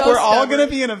 I was so We're all stubborn. going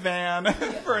to be in a van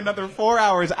for another 4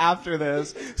 hours after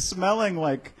this, smelling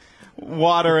like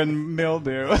water and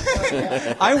mildew.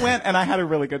 I went and I had a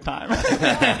really good time.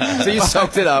 So you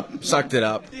sucked it up.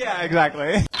 Yeah,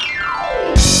 exactly.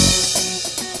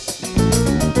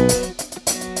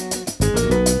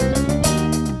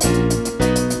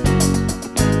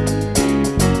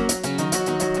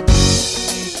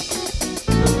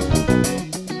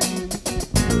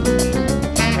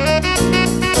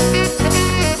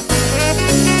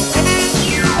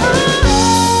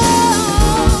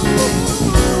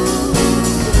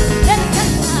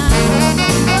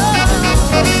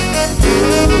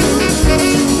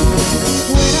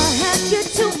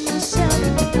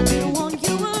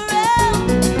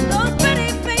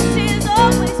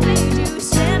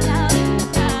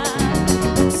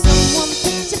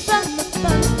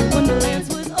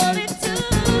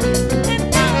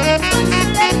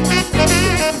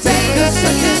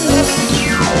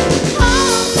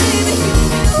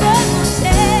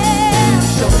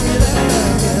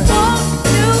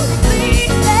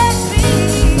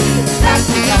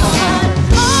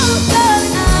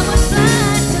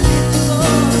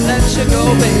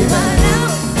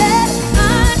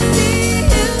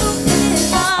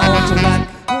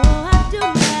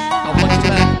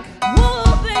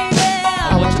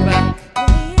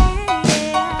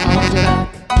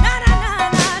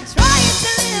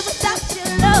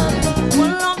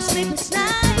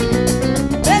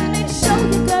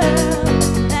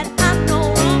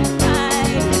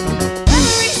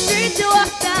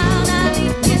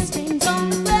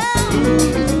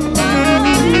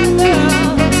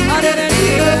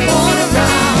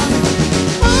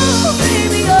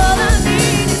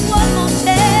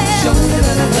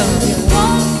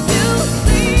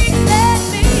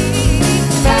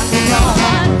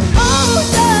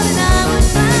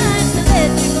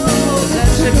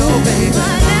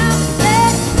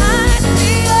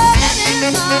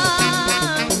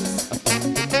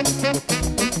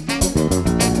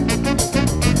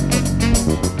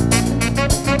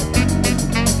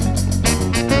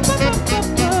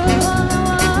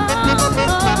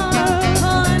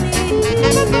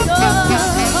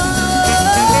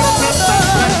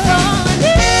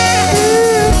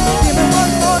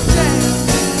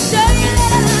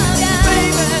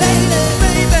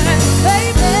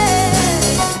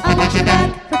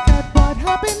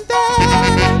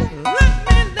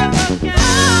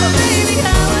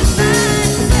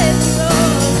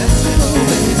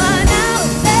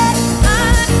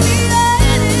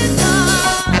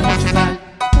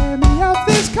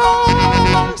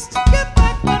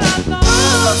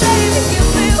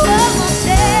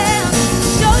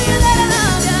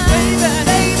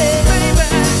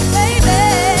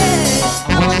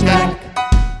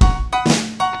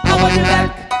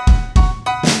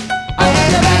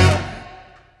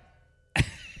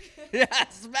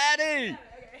 Yes, Maddie.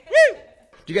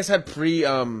 Do you guys have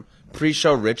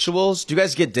pre-show rituals? Do you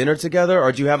guys get dinner together,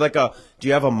 or do you have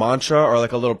a mantra or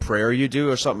like a little prayer you do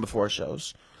or something before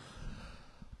shows?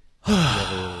 We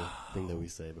have a little thing that we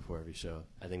say before every show.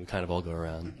 I think we kind of all go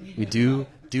around. We do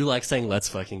like saying "Let's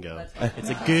fucking go." It's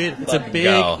a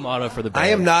big motto for the band. I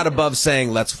am not above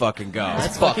saying "Let's fucking go."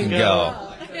 Let's fucking go.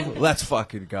 Let's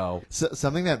fucking go. So,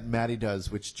 something that Maddie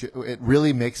does, which it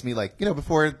really makes me like,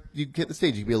 before you get the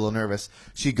stage, you can be a little nervous.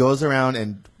 She goes around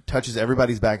and touches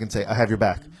everybody's back and say, "I have your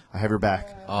back. I have your back.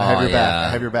 I have your back.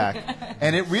 I have your back."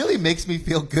 And it really makes me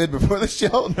feel good before the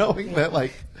show, knowing that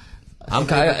I'm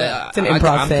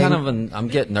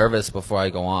get nervous before I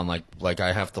go on. Like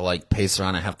I have to pace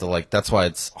around. I have to that's why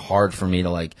it's hard for me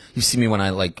to you see me when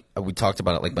I we talked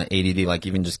about it, my ADD,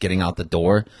 even just getting out the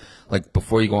door.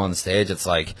 Before you go on the stage, it's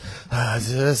this.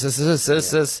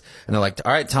 And they're like,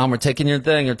 all right, Tom, we're taking your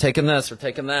thing. You're taking this. We're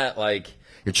taking that.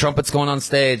 Your trumpet's going on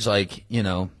stage.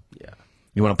 You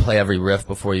want to play every riff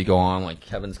before you go on.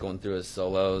 Kevin's going through his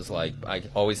solos. I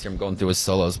always hear him going through his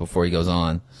solos before he goes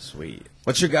on. Sweet.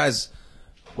 What's your guys?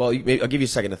 Well, I'll give you a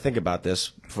second to think about this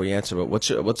before you answer. But what's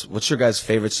your guys'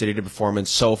 favorite city to perform in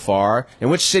so far?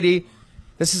 And which city?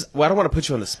 This is. Well, I don't want to put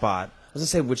you on the spot. was gonna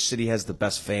say which city has the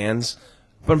best fans,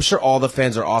 but I'm sure all the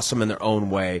fans are awesome in their own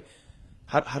way.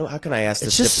 How can I ask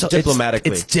this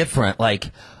diplomatically? It's different.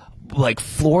 Like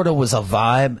Florida was a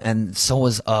vibe, and so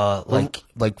was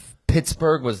like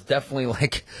Pittsburgh was definitely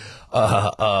like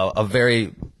a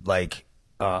very like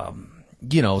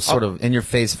sort of in your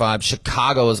face vibe.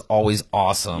 Chicago is always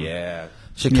awesome. Yeah.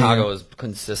 Chicago is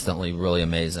consistently really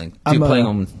amazing. Go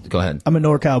ahead. I'm a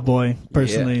NorCal boy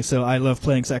personally, so I love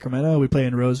playing Sacramento. We play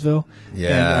in Roseville.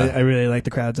 Yeah. And I really like the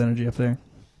crowd's energy up there.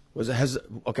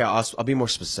 I'll be more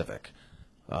specific.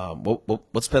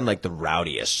 What's been like the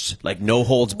rowdiest, like no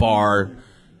holds bar?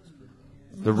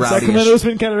 The rowdiest. Sacramento's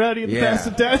been kind of rowdy in the past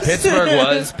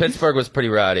sometimes. Pittsburgh was pretty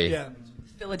rowdy. Yeah.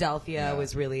 Philadelphia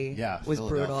was really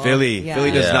brutal. Philly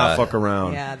does not fuck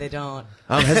around. Yeah, they don't.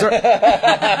 Has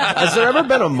there ever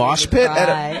been a mosh pit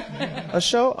at a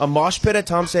show? A mosh pit at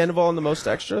Tom Sandoval and the Most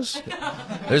Extras?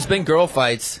 There's been girl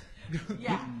fights.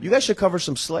 You guys should cover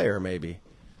some Slayer, maybe.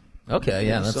 Okay,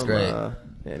 yeah, that's great.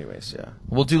 Anyways, yeah.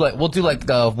 We'll do like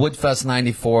Woodfest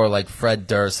 '94, like Fred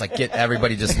Durst, like get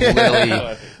everybody just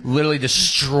literally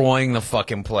destroying the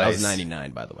fucking place. That was '99,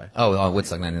 by the way. Oh,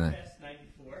 Woodstock '99.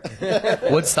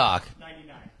 Woodstock.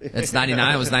 99. It's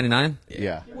 99. It was 99.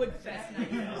 Yeah. Woodfest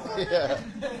 99. Yeah.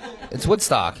 It's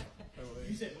Woodstock.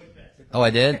 You said Woodfest. Oh,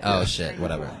 I did. Oh shit.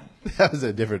 Whatever. That was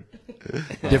a different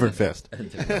fist.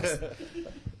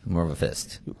 More of a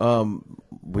fist.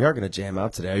 We are gonna jam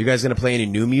out today. Are you guys gonna play any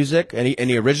new music?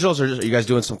 Any originals, or are you guys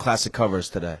doing some classic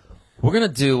covers today? We're gonna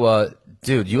do.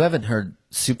 Dude, you haven't heard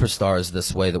Superstars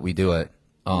this way that we do it.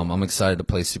 I'm excited to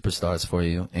play Superstars for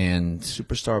you. And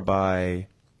Superstar by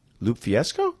Luke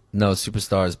Fiasco? No,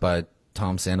 Superstars by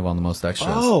Tom Sandoval and the Most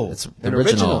Extras. Oh, it's the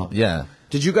original. Yeah.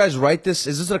 Did you guys write this?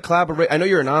 Is this a collaboration? I know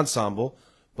you're an ensemble,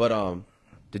 but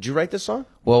did you write this song?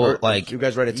 Well, or like you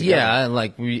guys write it together?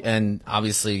 Yeah, and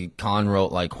obviously Con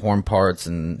wrote like horn parts,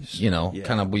 and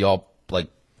kind of we all like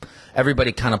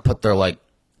everybody kind of put their like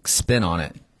spin on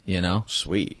it.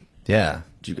 Sweet. Yeah.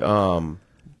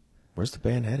 Where's the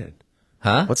band headed?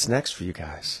 Huh? What's next for you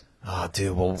guys? Oh,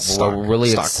 dude, we're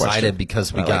really excited question.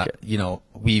 because we got,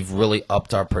 we've really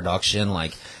upped our production,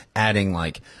 like adding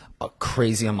like a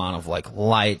crazy amount of like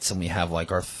lights, and we have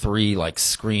like our 3 like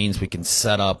screens we can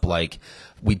set up. Like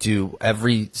we do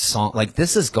every song. Like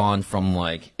this has gone from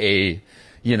like a,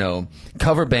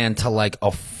 cover band to like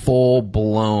a full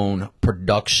blown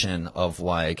production of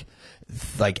like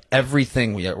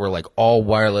everything. We're like all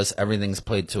wireless. Everything's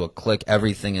played to a click.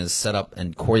 Everything is set up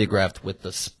and choreographed with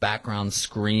the background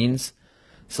screens.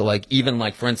 So like even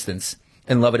like for instance,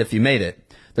 in Love It If You Made It,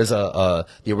 there's the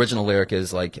original lyric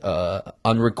is like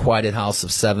unrequited house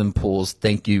of 7 pools.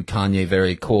 Thank you, Kanye,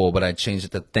 very cool. But I changed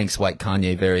it to thanks, white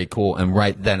Kanye, very cool. And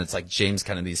right then it's like James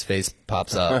Kennedy's face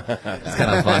pops up. It's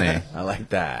kind of funny. I like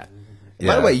that. Yeah.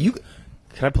 By the way,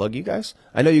 can I plug you guys?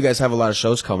 I know you guys have a lot of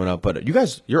shows coming up, but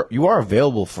you are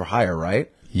available for hire, right?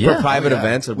 Yeah. For private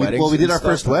events and weddings. We did and our stuff.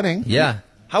 first wedding. Yeah.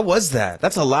 How was that?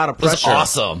 That's a lot of pressure. It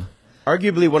was awesome.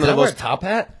 Arguably one of the Did I wear most a top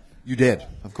hat? You did,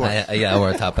 of course. I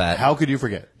wore a top hat. How could you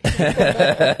forget?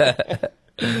 I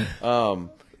mean,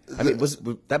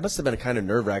 that must have been kind of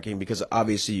nerve-wracking because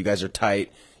obviously you guys are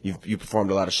tight. You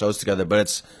performed a lot of shows together, but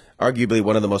it's arguably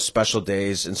one of the most special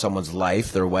days in someone's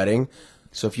life, their wedding.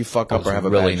 So if you fuck up or have a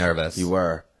really bad, nervous. You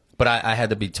were. But I had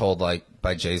to be told like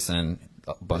by Jason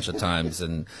a bunch of times,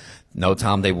 and no,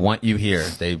 Tom, they want you here.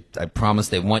 I promise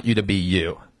they want you to be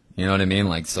you. You know what I mean?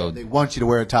 Like so. They want you to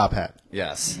wear a top hat.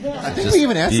 Yes. I think we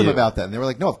even asked them about that, and they were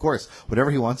like, "No, of course,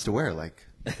 whatever he wants to wear." Like,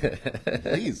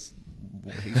 please.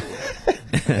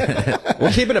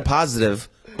 We're keeping it positive,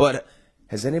 but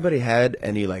has anybody had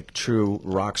any like true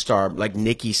rock star, like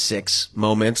Nikki Sixx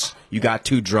moments? You got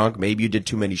too drunk, maybe you did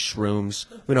too many shrooms.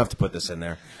 We don't have to put this in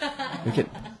there.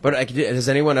 Has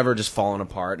anyone ever just fallen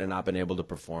apart and not been able to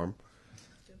perform?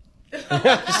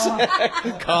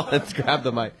 Collins, grab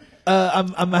the mic.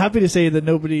 I'm happy to say that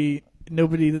nobody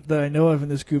that I know of in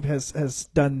this group has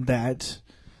done that.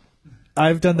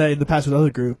 I've done that in the past with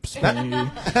other groups. Not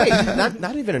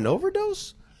even an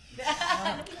overdose?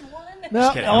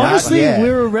 No, honestly,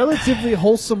 we're a relatively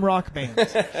wholesome rock band.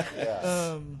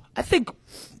 I think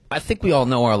we all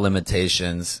know our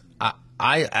limitations.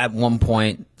 I at one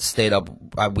point stayed up.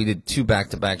 We did 2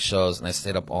 back-to-back shows, and I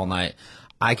stayed up all night.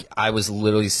 I was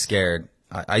literally scared.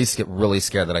 I used to get really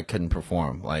scared that I couldn't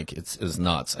perform. Like it was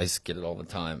nuts. I used to get it all the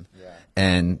time. Yeah.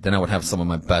 And then I would have some of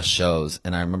my best shows.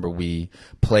 And I remember we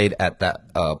played at that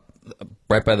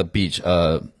right by the beach.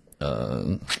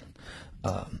 In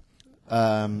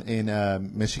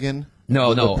Michigan.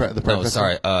 No, the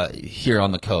sorry. Here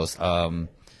on the coast.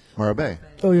 Morro Bay.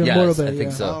 Oh, yeah, Yes, Morro Bay, I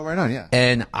think yeah. so. Oh, right on, yeah.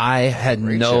 And I had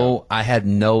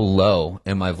no low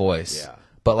in my voice. Yeah.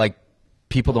 But like,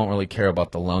 people don't really care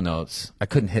about the low notes. I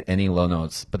couldn't hit any low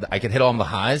notes, but I could hit all the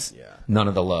highs. Yeah. None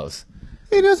of the lows.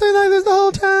 He does it like this the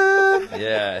whole time.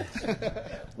 Yeah.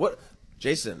 What,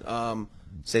 Jason?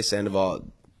 Say Sandoval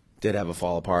did have a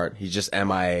fall apart. He's just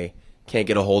MIA. Can't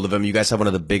get a hold of him. You guys have one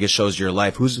of the biggest shows of your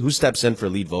life. Who steps in for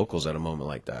lead vocals at a moment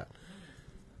like that?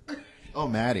 Oh,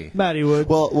 Maddie. Maddie would.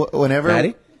 Well, whenever.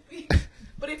 Maddie?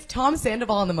 But it's Tom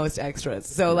Sandoval and the most extras.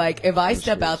 So like, if I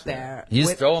step out there, You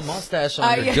just throw a mustache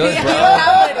on, you're yeah, good, yeah, bro. you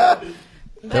don't have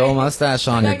to. Throw a mustache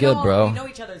on, you're I good, know- bro. We know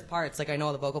each other's parts. Like I know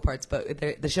all the vocal parts, but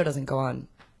the show doesn't go on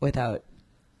without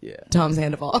Yeah. Tom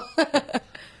Sandoval.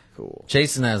 Cool.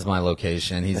 Jason has my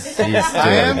location. He's I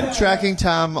am tracking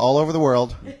Tom all over the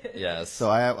world, yes. so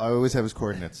I always have his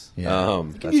coordinates. Yeah.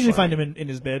 You can usually find him in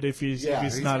his bed if he's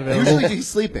not available. Usually he's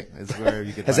sleeping. Is where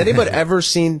you can Has find anybody him. ever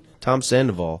seen Tom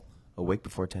Sandoval awake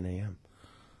before 10 a.m.?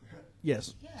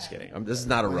 Yes. Just kidding. This is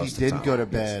not a He roast. of didn't Tom. go to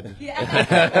bed Yeah.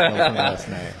 from last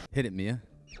night. Hit it, Mia.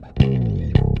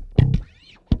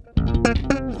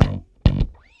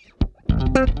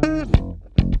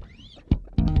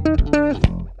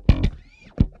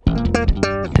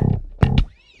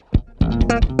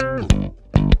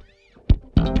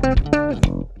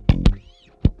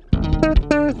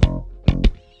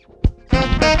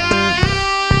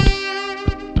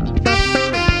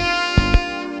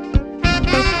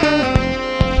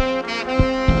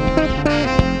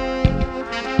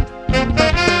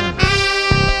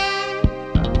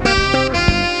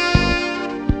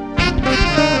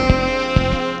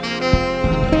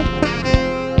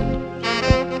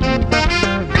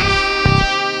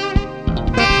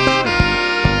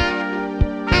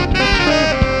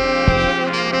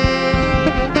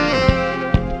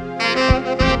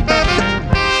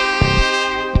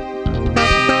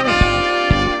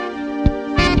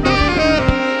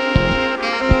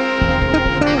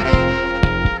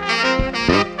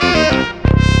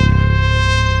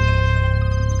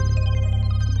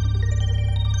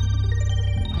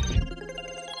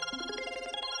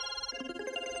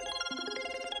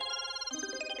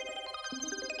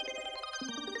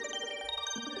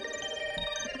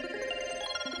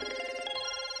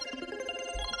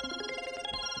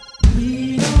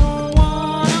 We don't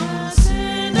wanna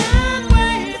sit and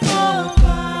wait for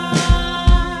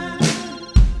fire.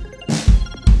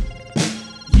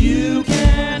 You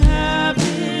can have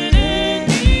it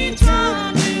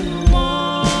anytime you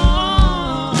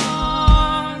want.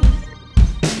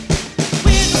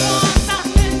 We're the ones out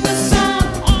in the sun,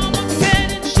 on the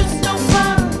bed, it's just no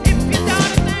fun. If you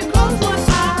doubt it, then close one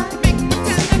eye. Make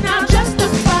pretend and now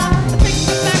justify. Think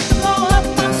the back to blow up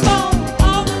my phone.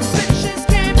 All the bitches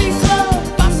can be closed.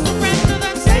 Bust surrender,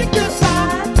 then say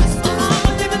goodbye. Kiss my mama,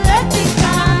 live and let me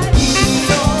die. We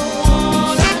don't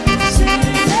wanna sit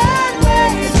and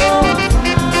wait for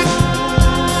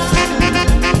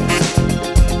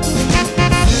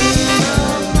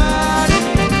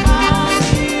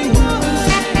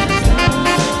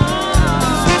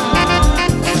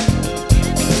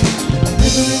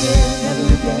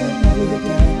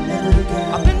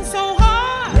I've been so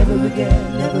high. Never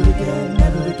again, never again,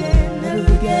 never again,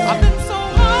 never again. I've been so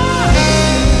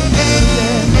high.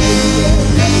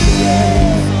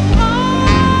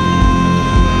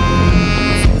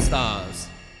 Stars.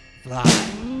 Fly.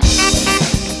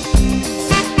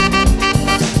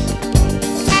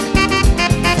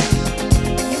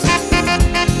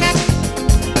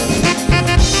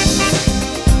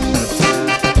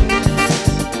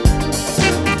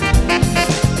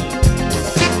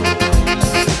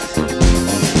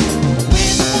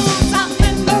 Out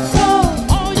in the cold,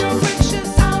 all your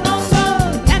riches out on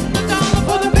load, and the dollar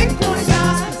for the Bitcoin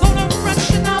guys. Gonna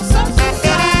rush you now,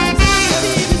 subsidize.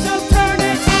 TVs are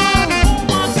turning on. Oh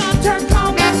my God, turn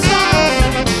comments on.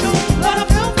 Show what I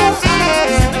feel for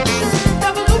eyes.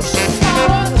 Revolution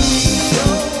power. We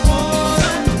don't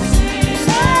wanna sit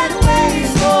and wait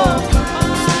for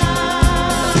fire.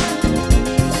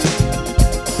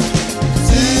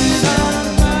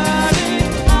 Somebody,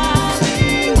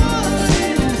 Hollywood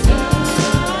is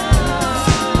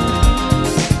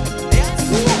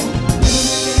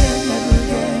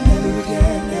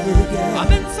I've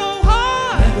been so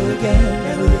high. Never again,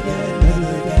 never again,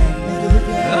 never again, never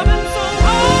again. I've been so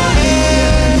high.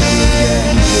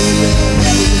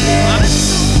 I've been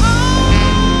so high.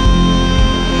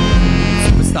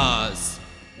 Superstars.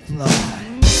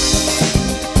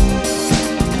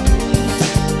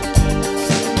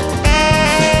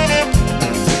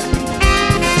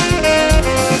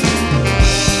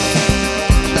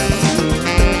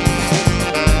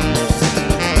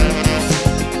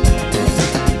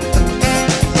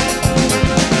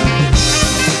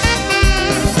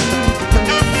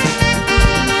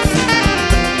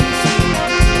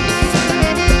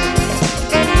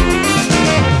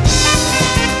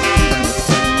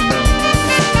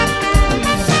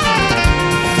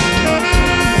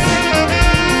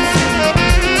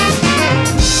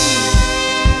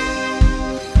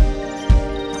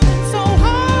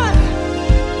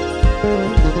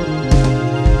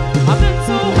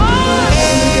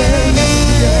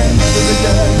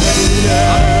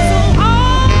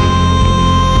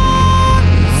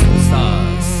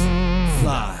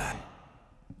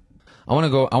 I want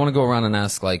to go around and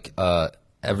ask like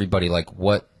everybody like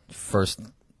what first.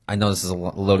 I know this is a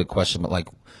loaded question, but like,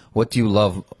 what do you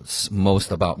love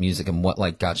most about music, and what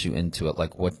like got you into it?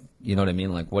 Like, what you know what I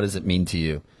mean? Like, what does it mean to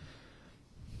you?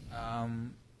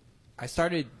 I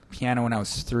started piano when I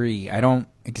was 3. I don't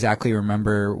exactly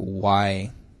remember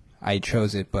why I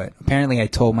chose it, but apparently I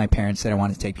told my parents that I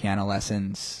wanted to take piano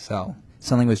lessons, so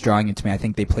something was drawing into me. I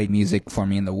think they played music for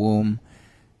me in the womb.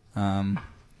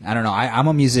 I don't know. I'm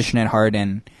a musician at heart,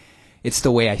 and it's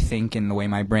the way I think and the way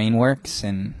my brain works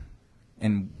and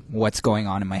what's going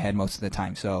on in my head most of the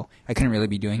time. So I couldn't really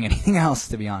be doing anything else,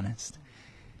 to be honest.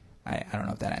 I don't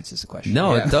know if that answers the question.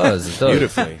 No, it does. It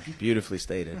does. Beautifully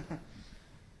stated.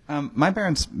 My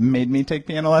parents made me take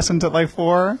piano lessons at like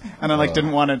 4, and I like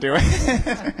didn't want to do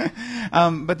it.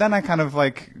 But then I kind of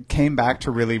like came back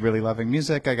to really, really loving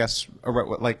music, I guess,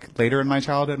 like later in my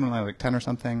childhood when I was like 10 or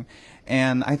something.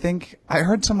 And I think I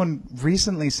heard someone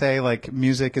recently say like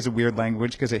music is a weird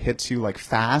language because it hits you like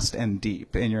fast and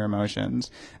deep in your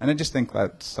emotions. And I just think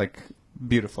that's like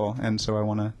beautiful. And so I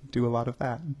want to do a lot of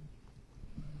that.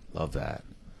 Love that.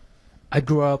 I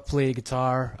grew up playing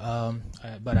guitar,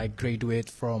 but I graduated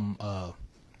from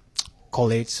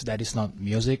college. That is not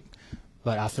music.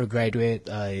 But after graduate,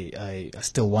 I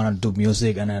still want to do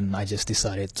music, and then I just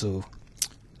decided to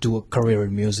do a career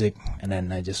in music, and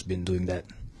then I just been doing that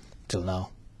till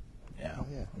now. Yeah. Oh,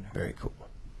 yeah. Very cool.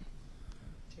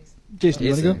 Jason, you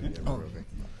want to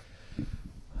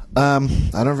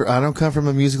go? I don't come from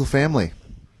a musical family,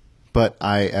 but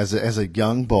as a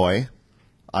young boy,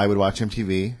 I would watch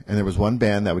MTV, and there was one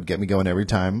band that would get me going every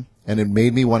time, and it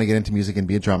made me want to get into music and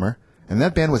be a drummer, and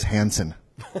that band was Hanson.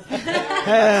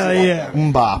 Hell yeah.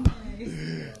 Mbop.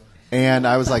 And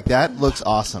I was like, that looks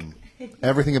awesome.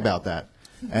 Everything about that.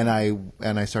 And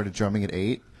I started drumming at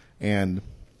 8, and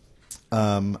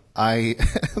I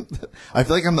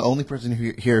feel like I'm the only person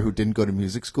here who didn't go to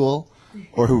music school,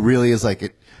 or who really is like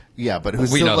it. Yeah, but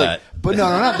who's we still know like, that. but no,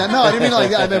 I didn't mean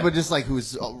like that. I meant, but just like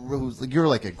who's like, you're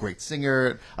like a great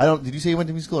singer. Did you say you went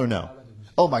to music school or no?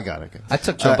 Oh my God, okay. I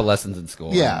took trumpet lessons in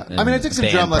school. Yeah, and I mean, I took some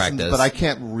drum lessons, practice. but I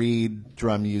can't read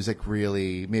drum music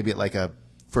really. Maybe at like a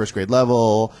first grade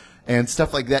level and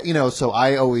stuff like that. You know, so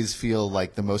I always feel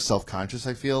like the most self-conscious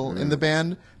I feel in the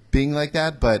band being like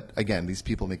that. But again, these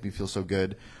people make me feel so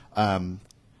good.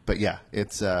 But yeah,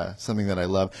 it's something that I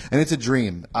love, and it's a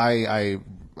dream.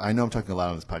 I know I'm talking a lot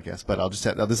on this podcast, but I'll just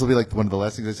this will be like one of the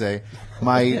last things I say.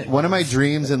 One of my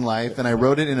dreams in life, and I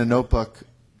wrote it in a notebook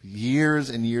years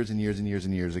and years and years and years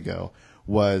and years ago,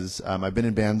 was I've been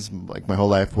in bands like my whole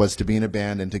life, was to be in a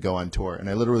band and to go on tour. And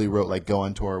I literally wrote like go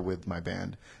on tour with my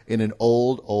band in an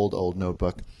old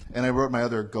notebook. And I wrote my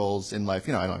other goals in life.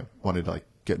 You know, I wanted to like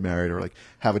get married or like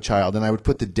have a child, and I would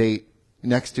put the date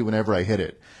next to whenever I hit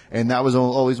it. And that was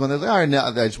always when I was like, all right, now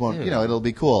I just want, you know, it'll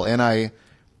be cool. And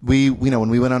we when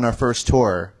we went on our first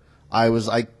tour, I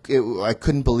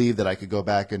couldn't believe that I could go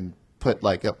back and put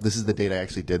like, this is the date I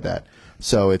actually did that.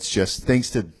 So it's just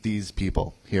thanks to these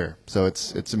people here. So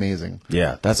it's amazing.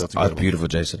 Yeah, that's beautiful,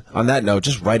 Jason. On that note,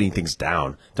 just writing things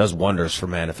down does wonders for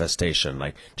manifestation.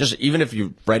 Like, just even if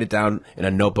you write it down in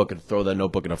a notebook and throw that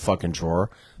notebook in a fucking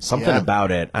drawer, something about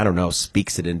it, I don't know,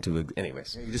 speaks it into.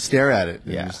 Anyways, you just stare at it.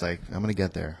 And you're just like, I'm gonna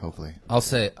get there. Hopefully, I'll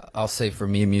say for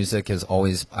me, music is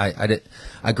always. I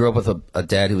grew up with a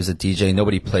dad who was a DJ.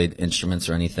 Nobody played instruments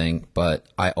or anything, but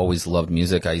I always loved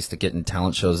music. I used to get in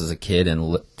talent shows as a kid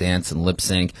and dance and lip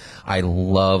sync. I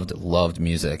loved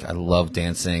music. I loved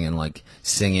dancing and like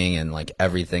singing and like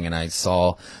everything. And I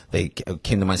saw they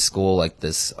came to my school like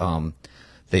this.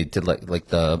 They did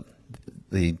like a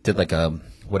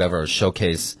whatever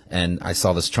showcase, and I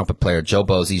saw this trumpet player Joe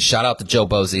Bosey. Shout out to Joe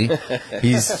Bosey.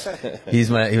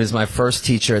 He was my first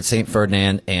teacher at St.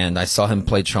 Ferdinand, and I saw him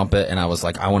play trumpet, and I was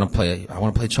like, I want to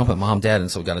play trumpet, Mom, Dad.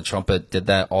 And so we got a trumpet. Did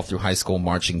that all through high school,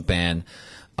 marching band.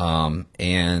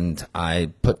 And I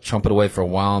put trumpet away for a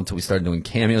while until we started doing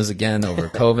cameos again over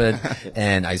COVID.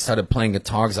 And I started playing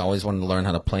guitar because I always wanted to learn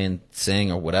how to play and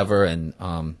sing or whatever. And,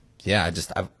 yeah,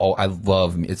 I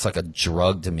love, it's like a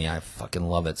drug to me. I fucking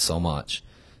love it so much.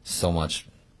 So much.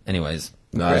 Anyways.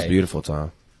 No, that's beautiful,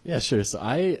 Tom. Yeah, sure. So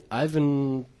I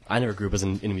never grew up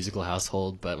in a musical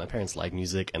household, but my parents like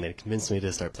music, and they convinced me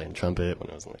to start playing trumpet when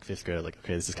I was in like 5th grade. I was like,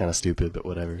 okay, this is kind of stupid, but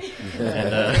whatever.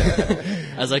 And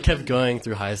as I kept going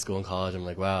through high school and college, I'm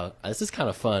like, wow, this is kind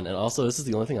of fun. And also, this is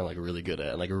the only thing I'm like really good at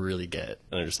and like really get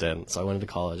and understand. So I went into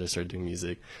college. I started doing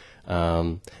music.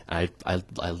 I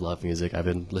love music. I've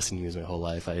been listening to music my whole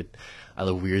life. I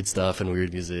love weird stuff and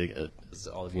weird music. As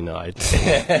all of you know, I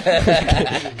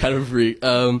kind of a freak.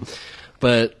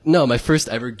 But no, my first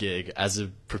ever gig as a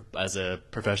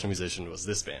professional musician was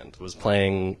this band. Was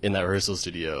playing in that rehearsal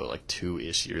studio like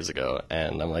 2-ish years ago,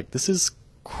 and I'm like, this is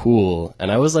cool.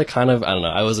 And I was like, kind of, I don't know,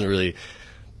 I wasn't really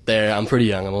there. I'm pretty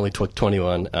young. I'm only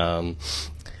 21.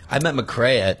 I met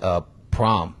McCrae at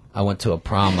prom. I went to a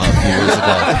prom a few years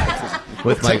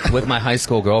ago with my high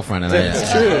school girlfriend, and That's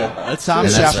true. That's Tom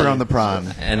chaperoned the prom,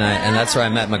 and that's where I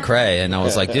met McCrae, and I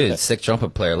was like, dude, sick trumpet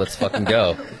player, let's fucking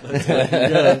go.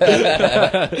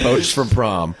 Poached from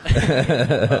prom.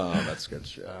 Oh, that's good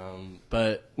shit.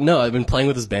 But no, I've been playing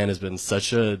with this band has been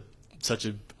such a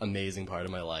amazing part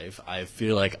of my life. I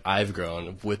feel like I've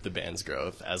grown with the band's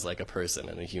growth as like a person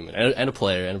and a human and a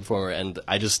player and a performer, and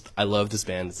I love this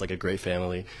band. It's like a great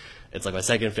family. It's like my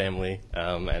second family,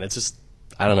 and it's just,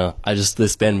 I don't know.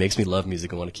 This band makes me love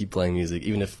music and want to keep playing music,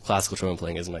 even if classical trumpet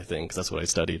playing isn't my thing, because that's what I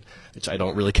studied, which I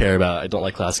don't really care about. I don't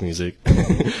like classical music,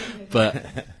 but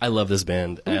I love this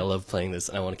band and I love playing this,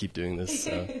 and I want to keep doing this.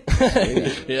 So.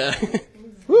 Yeah.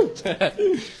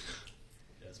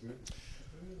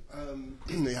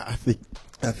 Yeah,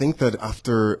 I think that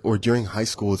after or during high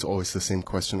school, it's always the same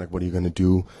question, like, what are you going to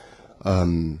do?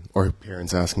 Or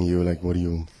parents asking you, like, what do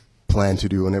you plan to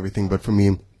do and everything. But for me,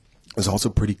 it was also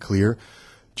pretty clear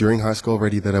during high school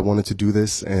already that I wanted to do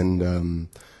this. And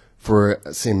for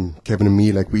same Kevin and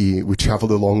me, like we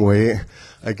traveled a long way.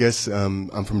 I guess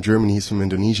I'm from Germany, he's from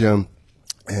Indonesia,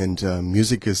 and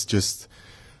music is just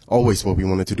always what we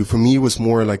wanted to do. For me, it was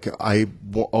more like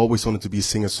always wanted to be a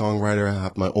singer-songwriter. I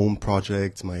have my own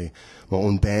project, my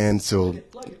own band. So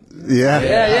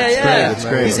yeah. It's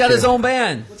great. He's got his own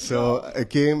band. So I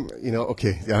came,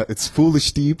 it's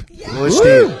Foolish Deep. Foolish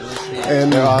Deep.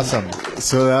 And they're awesome.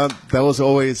 So that was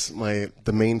always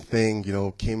the main thing,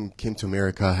 came to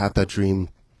America, had that dream,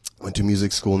 went to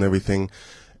music school and everything.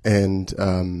 And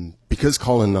because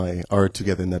Colin and I are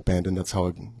together in that band, and that's how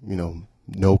I,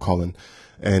 know Colin.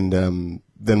 And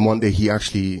then one day he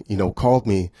actually, called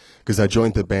me because I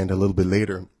joined the band a little bit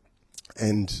later.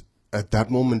 And at that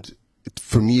moment,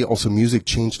 for me, also music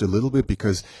changed a little bit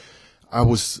because I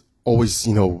was always,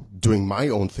 doing my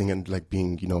own thing and like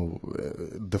being,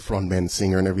 the frontman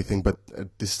singer and everything. But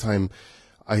at this time,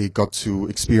 I got to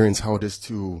experience how it is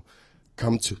to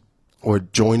come to or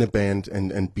join a band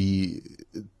and be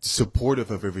supportive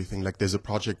of everything. Like there's a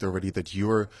project already that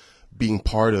you're being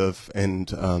part of,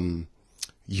 and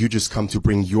you just come to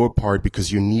bring your part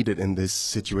because you need it in this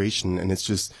situation. And it's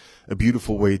just a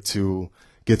beautiful way to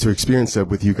get to experience that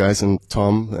with you guys and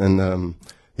Tom. And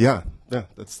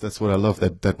that's what I love,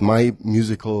 that my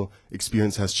musical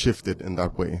experience has shifted in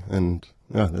that way. And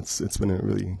it's been a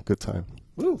really good time.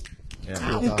 Woo.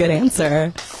 Yeah. Good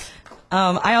answer.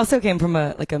 I also came from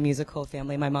a musical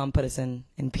family. My mom put us in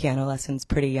piano lessons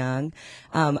pretty young.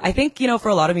 I think, for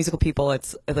a lot of musical people,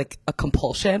 it's like a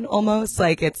compulsion almost.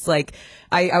 Like, it's like,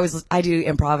 I do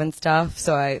improv and stuff.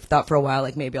 So I thought for a while,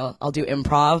 like maybe I'll do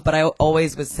improv, but I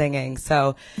always was singing.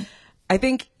 So I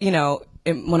think,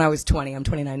 when I was 20, I'm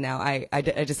 29 now, I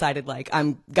decided like,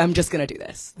 I'm just gonna do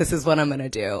this. This is what I'm gonna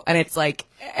do. And it's like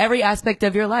every aspect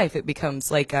of your life, it becomes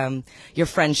like, your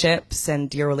friendships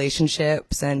and your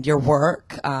relationships and your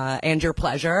work, and your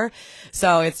pleasure.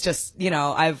 So it's just, you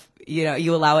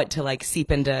allow it to like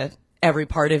seep into every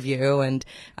part of you. And,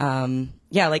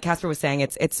 like Casper was saying,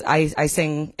 I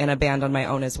sing in a band on my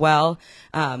own as well.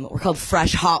 We're called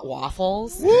Fresh Hot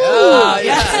Waffles.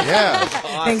 Yeah.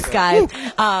 Thanks, guys.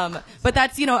 But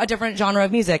that's, a different genre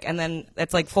of music. And then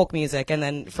it's like folk music. And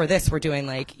then for this, we're doing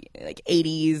like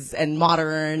 80s and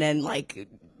modern and like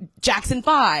Jackson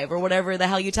 5 or whatever the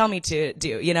hell you tell me to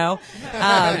do,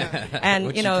 and,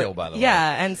 which you kill, by the way.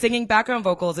 And singing background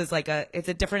vocals is like it's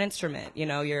a different instrument.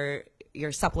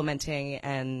 You're supplementing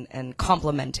and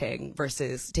complementing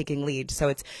versus taking lead. So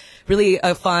it's really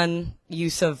a fun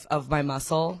use of my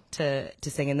muscle to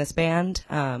sing in this band.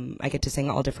 I get to sing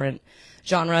all different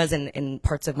genres and in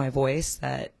parts of my voice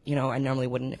that, I normally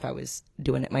wouldn't if I was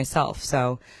doing it myself.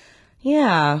 So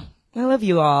yeah, I love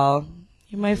you all.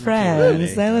 You're my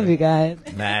friends. I love you guys.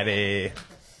 Maddie.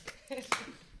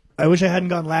 I wish I hadn't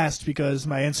gone last because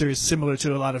my answer is similar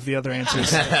to a lot of the other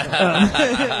answers.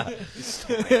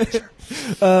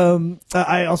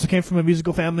 I also came from a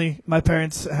musical family. My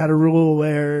parents had a rule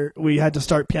where we had to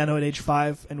start piano at age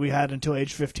 5, and we had until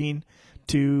age 15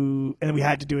 and we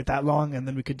had to do it that long, and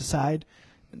then we could decide.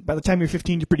 By the time you're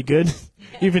 15, you're pretty good,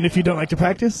 even if you don't like to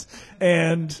practice.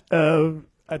 And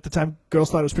at the time, girls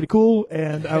thought it was pretty cool,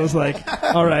 and I was like,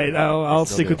 "All right, I'll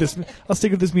stick with this. I'll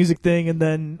stick with this music thing." And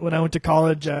then when I went to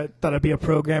college, I thought I'd be a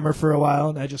programmer for a while,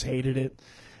 and I just hated it.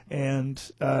 And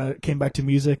came back to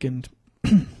music and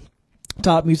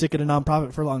taught music at a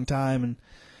nonprofit for a long time.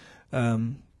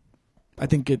 And I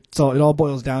think it all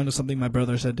boils down to something my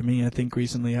brother said to me, I think,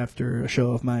 recently after a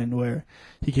show of mine where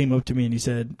he came up to me and he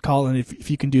said, Colin,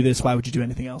 if you can do this, why would you do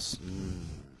anything else?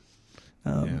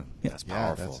 That's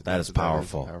powerful. That is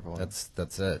powerful.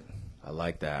 That's it. I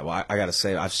like that. Well, I got to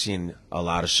say, I've seen a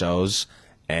lot of shows,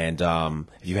 and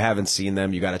if you haven't seen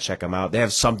them, you got to check them out. They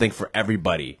have something for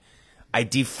everybody. I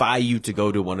defy you to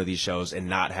go to one of these shows and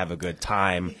not have a good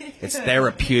time. It's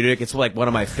therapeutic. It's like one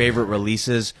of my favorite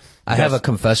releases. I have a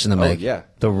confession to make. Yeah.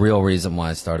 The real reason why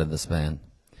I started this band.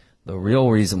 The real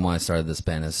reason why I started this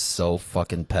band is so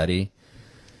fucking petty.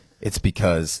 It's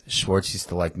because Schwartz used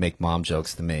to like make mom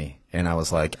jokes to me. And I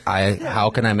was like, how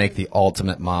can I make the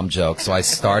ultimate mom joke? So I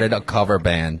started a cover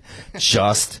band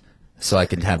just so I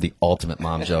can have the ultimate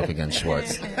mom joke against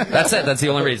Schwartz. That's it. That's the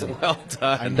only reason. Well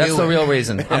done. That's the real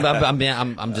reason.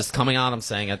 I'm just coming out. I'm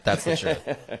saying it. That's the truth.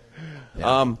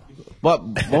 Yeah.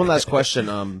 But one last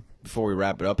question before we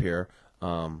wrap it up here.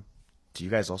 Do you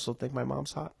guys also think my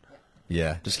mom's hot?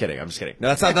 Yeah. Just kidding. I'm just kidding. No,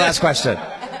 that's not the last question.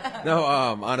 No,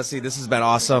 honestly, this has been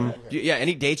awesome.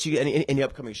 Any dates? Any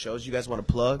upcoming shows you guys want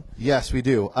to plug? Yes, we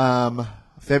do.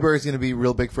 February is going to be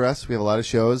real big for us. We have a lot of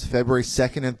shows. February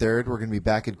 2nd and 3rd, we're going to be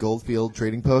back at Goldfield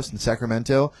Trading Post in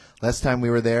Sacramento. Last time we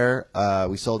were there,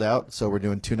 we sold out, so we're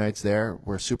doing 2 nights there.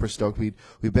 We're super stoked. We've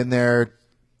been there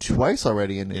twice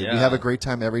already, and we have a great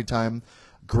time every time.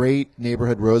 Great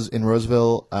neighborhood in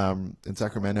Roseville, in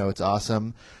Sacramento. It's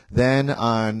awesome. Then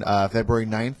on February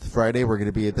 9th, Friday, we're going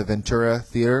to be at the Ventura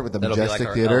Theater with the That'll Majestic be like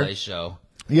our Theater. LA show.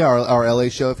 Yeah, our LA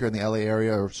show. If you're in the LA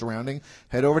area or surrounding,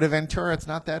 head over to Ventura. It's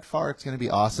not that far. It's going to be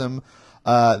awesome.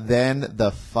 Then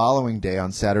the following day,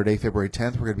 on Saturday, February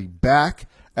 10th, we're going to be back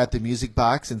at the Music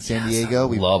Box in San Diego.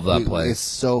 I love that place. It's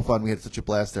so fun. We had such a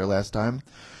blast there last time.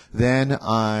 Then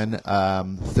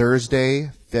on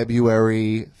Thursday,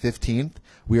 February 15th,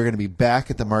 we are going to be back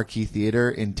at the Marquee Theater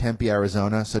in Tempe,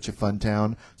 Arizona. Such a fun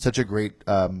town. Such a great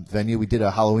venue. We did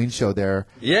a Halloween show there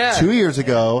 2 years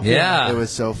ago. Yeah. It was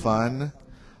so fun.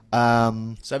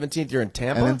 17th, you're in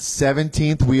Tampa? And then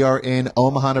 17th, we are in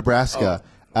Omaha, Nebraska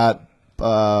at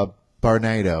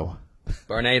Bernardo.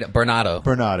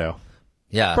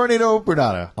 Yeah.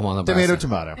 Bernardo. I'm on the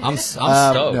Tomato. I'm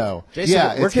stoked. No.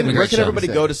 Jason, where can everybody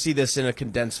show. go to see this in a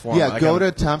condensed form? Yeah, go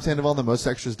to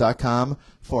TomSandoval,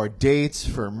 for dates,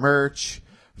 for merch,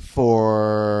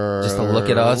 for just to look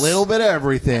at us. A little bit of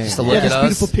everything. Just to look at us.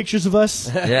 Beautiful pictures of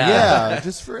us. Yeah,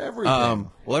 just for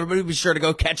everything. Well, everybody be sure to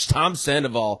go catch Tom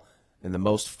Sandoval in the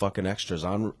most fucking extras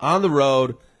on the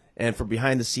road, and for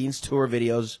behind the scenes tour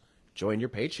videos. Join your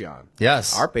Patreon.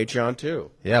 Yes, our Patreon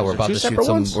too. Yeah, we're about to shoot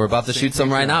some. We're about to shoot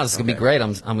some right now. It's gonna be great.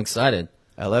 I'm excited.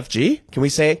 LFG, can we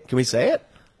say it?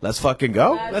 Let's fucking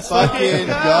go. Let's fucking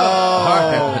go. All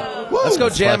right. Let's go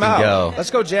jam out. Go.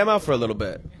 Let's go jam out for a little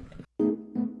bit.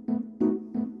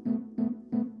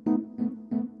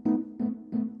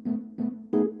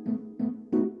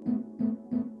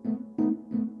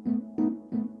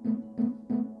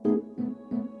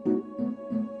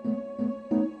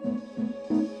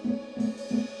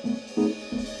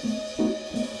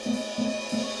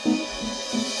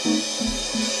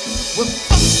 We're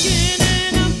fucking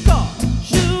in a car,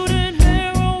 shooting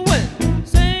heroin,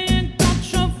 saying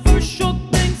controversial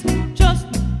things just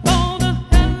for the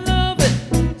hell of it,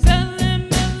 selling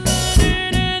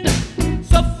melody and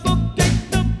suffocate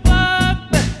the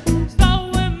black man,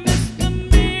 start with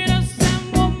misdemeanors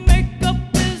and we'll make a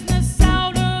business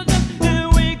out of them,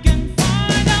 and we can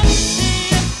find out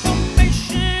the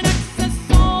information,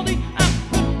 access all the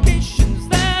applications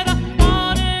that are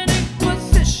on an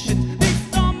inquisition.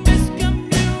 These are miscommunications.